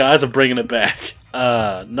hard. Guys, I'm bringing it back.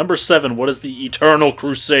 Number 7, what is the Eternal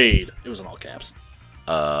Crusade? It was in all caps.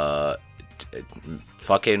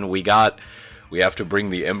 Fucking, we have to bring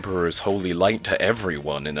the Emperor's holy light to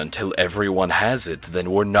everyone, and until everyone has it,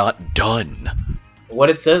 then we're not done. What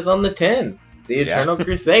it says on the tin. The Eternal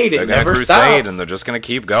Crusade, They're it gonna never crusade, stops. and they're just gonna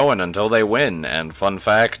keep going until they win. And fun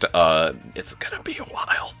fact, it's gonna be a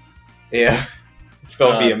while. Yeah. It's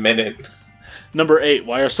gonna be a minute. Number 8,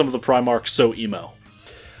 why are some of the Primarchs so emo?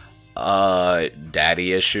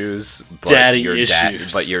 Daddy issues. But Daddy your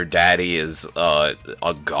issues. but your daddy is a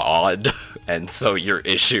god, and so your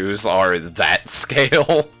issues are that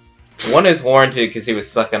scale. One is warranted because he was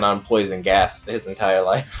sucking on poison gas his entire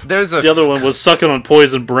life. There's The other one was sucking on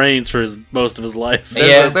poison brains for most of his life.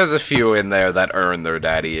 There's a few in there that earn their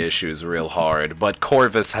daddy issues real hard, but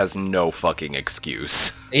Corvus has no fucking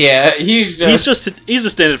excuse. Yeah, he's just He's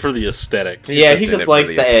just in it for the aesthetic. Yeah, Just he in just it for likes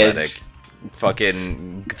the edge. aesthetic.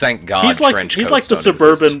 Fucking thank God. He's like trench he's coats like the don't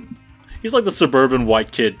exist. suburban he's like the suburban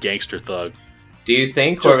white kid gangster thug. Do you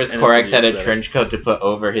think Just Corvus in it for Corax the had a aesthetic. trench coat to put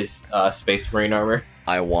over his Space Marine armor?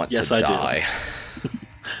 I want Yes, to I do. die.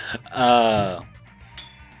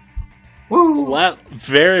 Woo!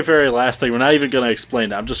 Very, very last thing. We're not even going to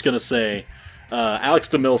explain it. I'm just going to say Alex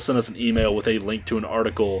DeMille sent us an email with a link to an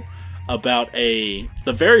article about the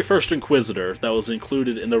very first Inquisitor that was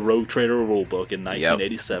included in the Rogue Trader rulebook in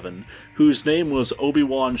 1987, whose name was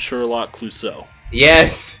Obi-Wan Sherlock Clouseau.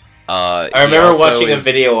 Yes! I I remember watching a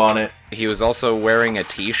video on it. He was also wearing a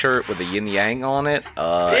T-shirt with a yin yang on it.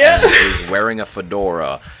 Yeah. And he was wearing a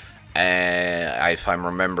fedora, and if I'm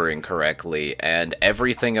remembering correctly. And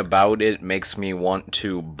everything about it makes me want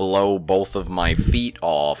to blow both of my feet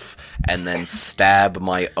off and then stab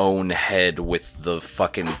my own head with the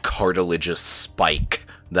fucking cartilageous spike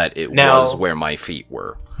that it Now- was where my feet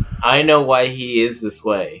were. I know why he is this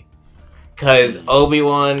way. Because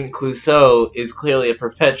Obi-Wan Clouseau is clearly a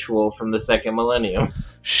perpetual from the second millennium.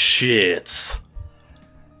 Shit.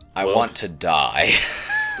 I Well- want to die.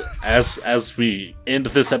 As we end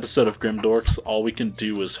this episode of Grim Dorks, all we can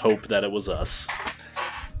do is hope that it was us.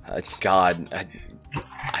 God,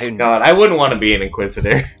 God, I wouldn't want to be an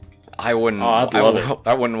Inquisitor. I wouldn't. Oh, I'd love it.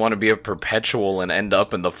 I wouldn't want to be a perpetual and end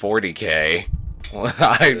up in the 40k.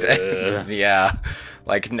 Yeah,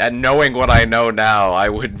 like knowing what I know now, I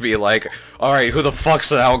would be like, all right, who the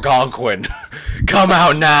fuck's an Algonquin? Come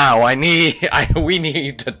out now. We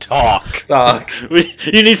need to talk.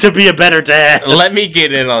 You need to be a better dad. Let me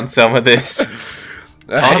get in on some of this.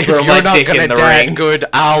 I'll If throw you're my not dick gonna in the dad ring. good,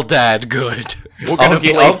 I'll dad good. We're I'll gonna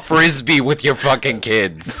get- play I'll- frisbee with your fucking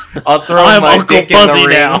kids. I'll throw I'm my Uncle dick in Fuzzy the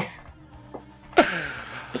ring. now.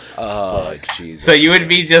 Oh, Jesus. So you would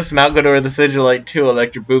be just Malgador the Sigilite 2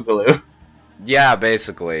 Electric Boogaloo. Yeah,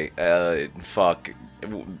 basically. Fuck.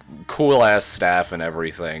 Cool ass staff and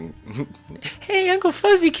everything. Hey, Uncle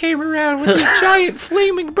Fuzzy came around with his giant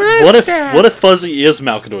flaming bird What if Fuzzy is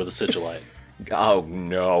Malkador the Sigilite? Oh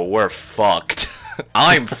no, we're fucked.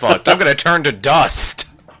 I'm fucked. I'm gonna turn to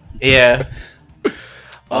dust. Yeah.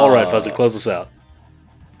 Alright, Fuzzy, close us out.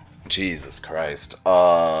 Jesus Christ.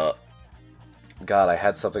 God, I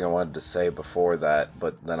had something I wanted to say before that,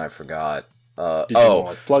 but then I forgot. Did you want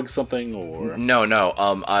to like, plug something or no?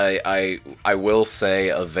 I will say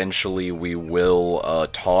eventually we will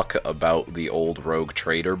talk about the old Rogue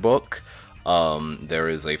Trader book. There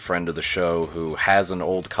is a friend of the show who has an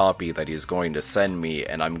old copy that he's going to send me,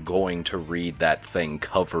 and I'm going to read that thing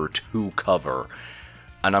cover to cover.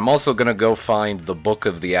 And I'm also going to go find the Book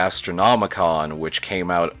of the Astronomicon, which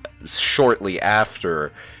came out shortly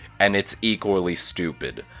after, and it's equally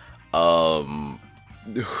stupid. Boy.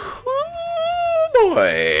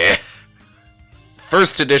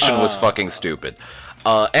 First edition was fucking stupid.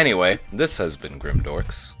 Anyway, this has been Grim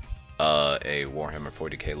Dorks, a Warhammer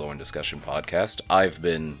 40k lore and discussion podcast. I've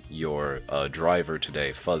been your driver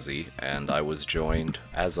today, Fuzzy, and I was joined,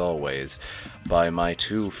 as always, by my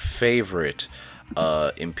two favorite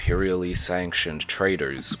imperially sanctioned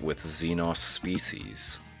traders with Xenos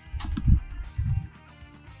species.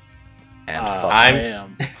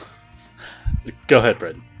 And Go ahead,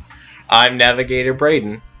 Braden. I'm Navigator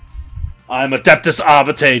Braden. I'm Adeptus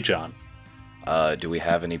Abate, John. Do we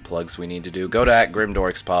have any plugs we need to do? Go to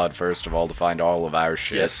 @GrimDorksPod first of all to find all of our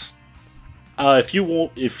shit. Yes. If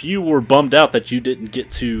you were bummed out that you didn't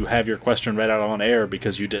get to have your question read out on air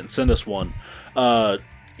because you didn't send us one,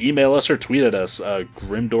 email us or tweet at us.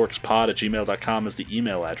 Grimdorkspod@gmail.com is the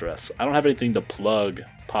email address. I don't have anything to plug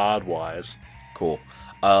pod-wise. Cool.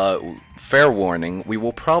 Fair warning, we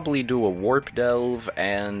will probably do a warp delve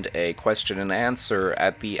and a question and answer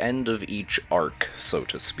at the end of each arc, so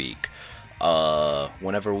to speak.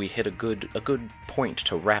 Whenever we hit a good point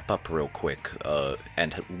to wrap up real quick,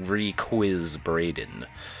 and re-quiz Braden.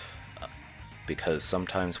 Because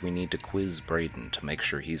sometimes we need to quiz Braden to make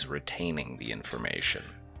sure he's retaining the information.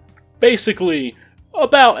 Basically,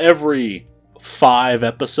 about every 5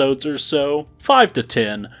 episodes or so, 5 to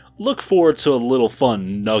 10, look forward to a little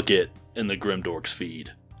fun nugget in the Grim Dorks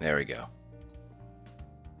feed. There we go.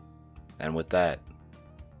 And with that,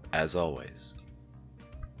 as always...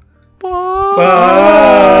 Bye!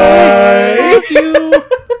 Love you!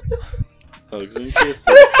 Hugs and kisses.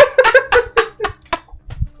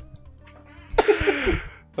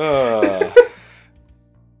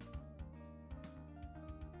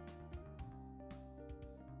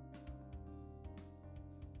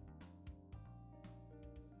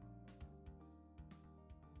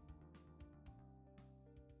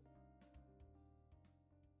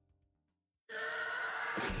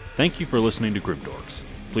 Thank you for listening to Grim Dorks.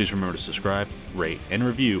 Please remember to subscribe, rate, and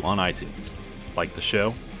review on iTunes. Like the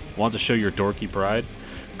show? Want to show your dorky pride?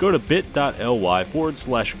 Go to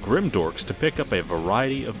bit.ly/grimdorks to pick up a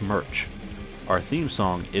variety of merch. Our theme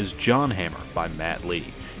song is John Hammer by Matt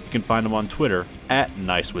Lee. You can find him on Twitter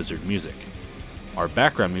 @NiceWizardMusic. Our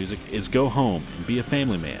background music is Go Home and Be a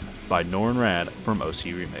Family Man by Norrin Rad from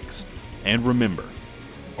OC Remix. And remember,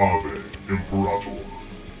 Ave Imperator.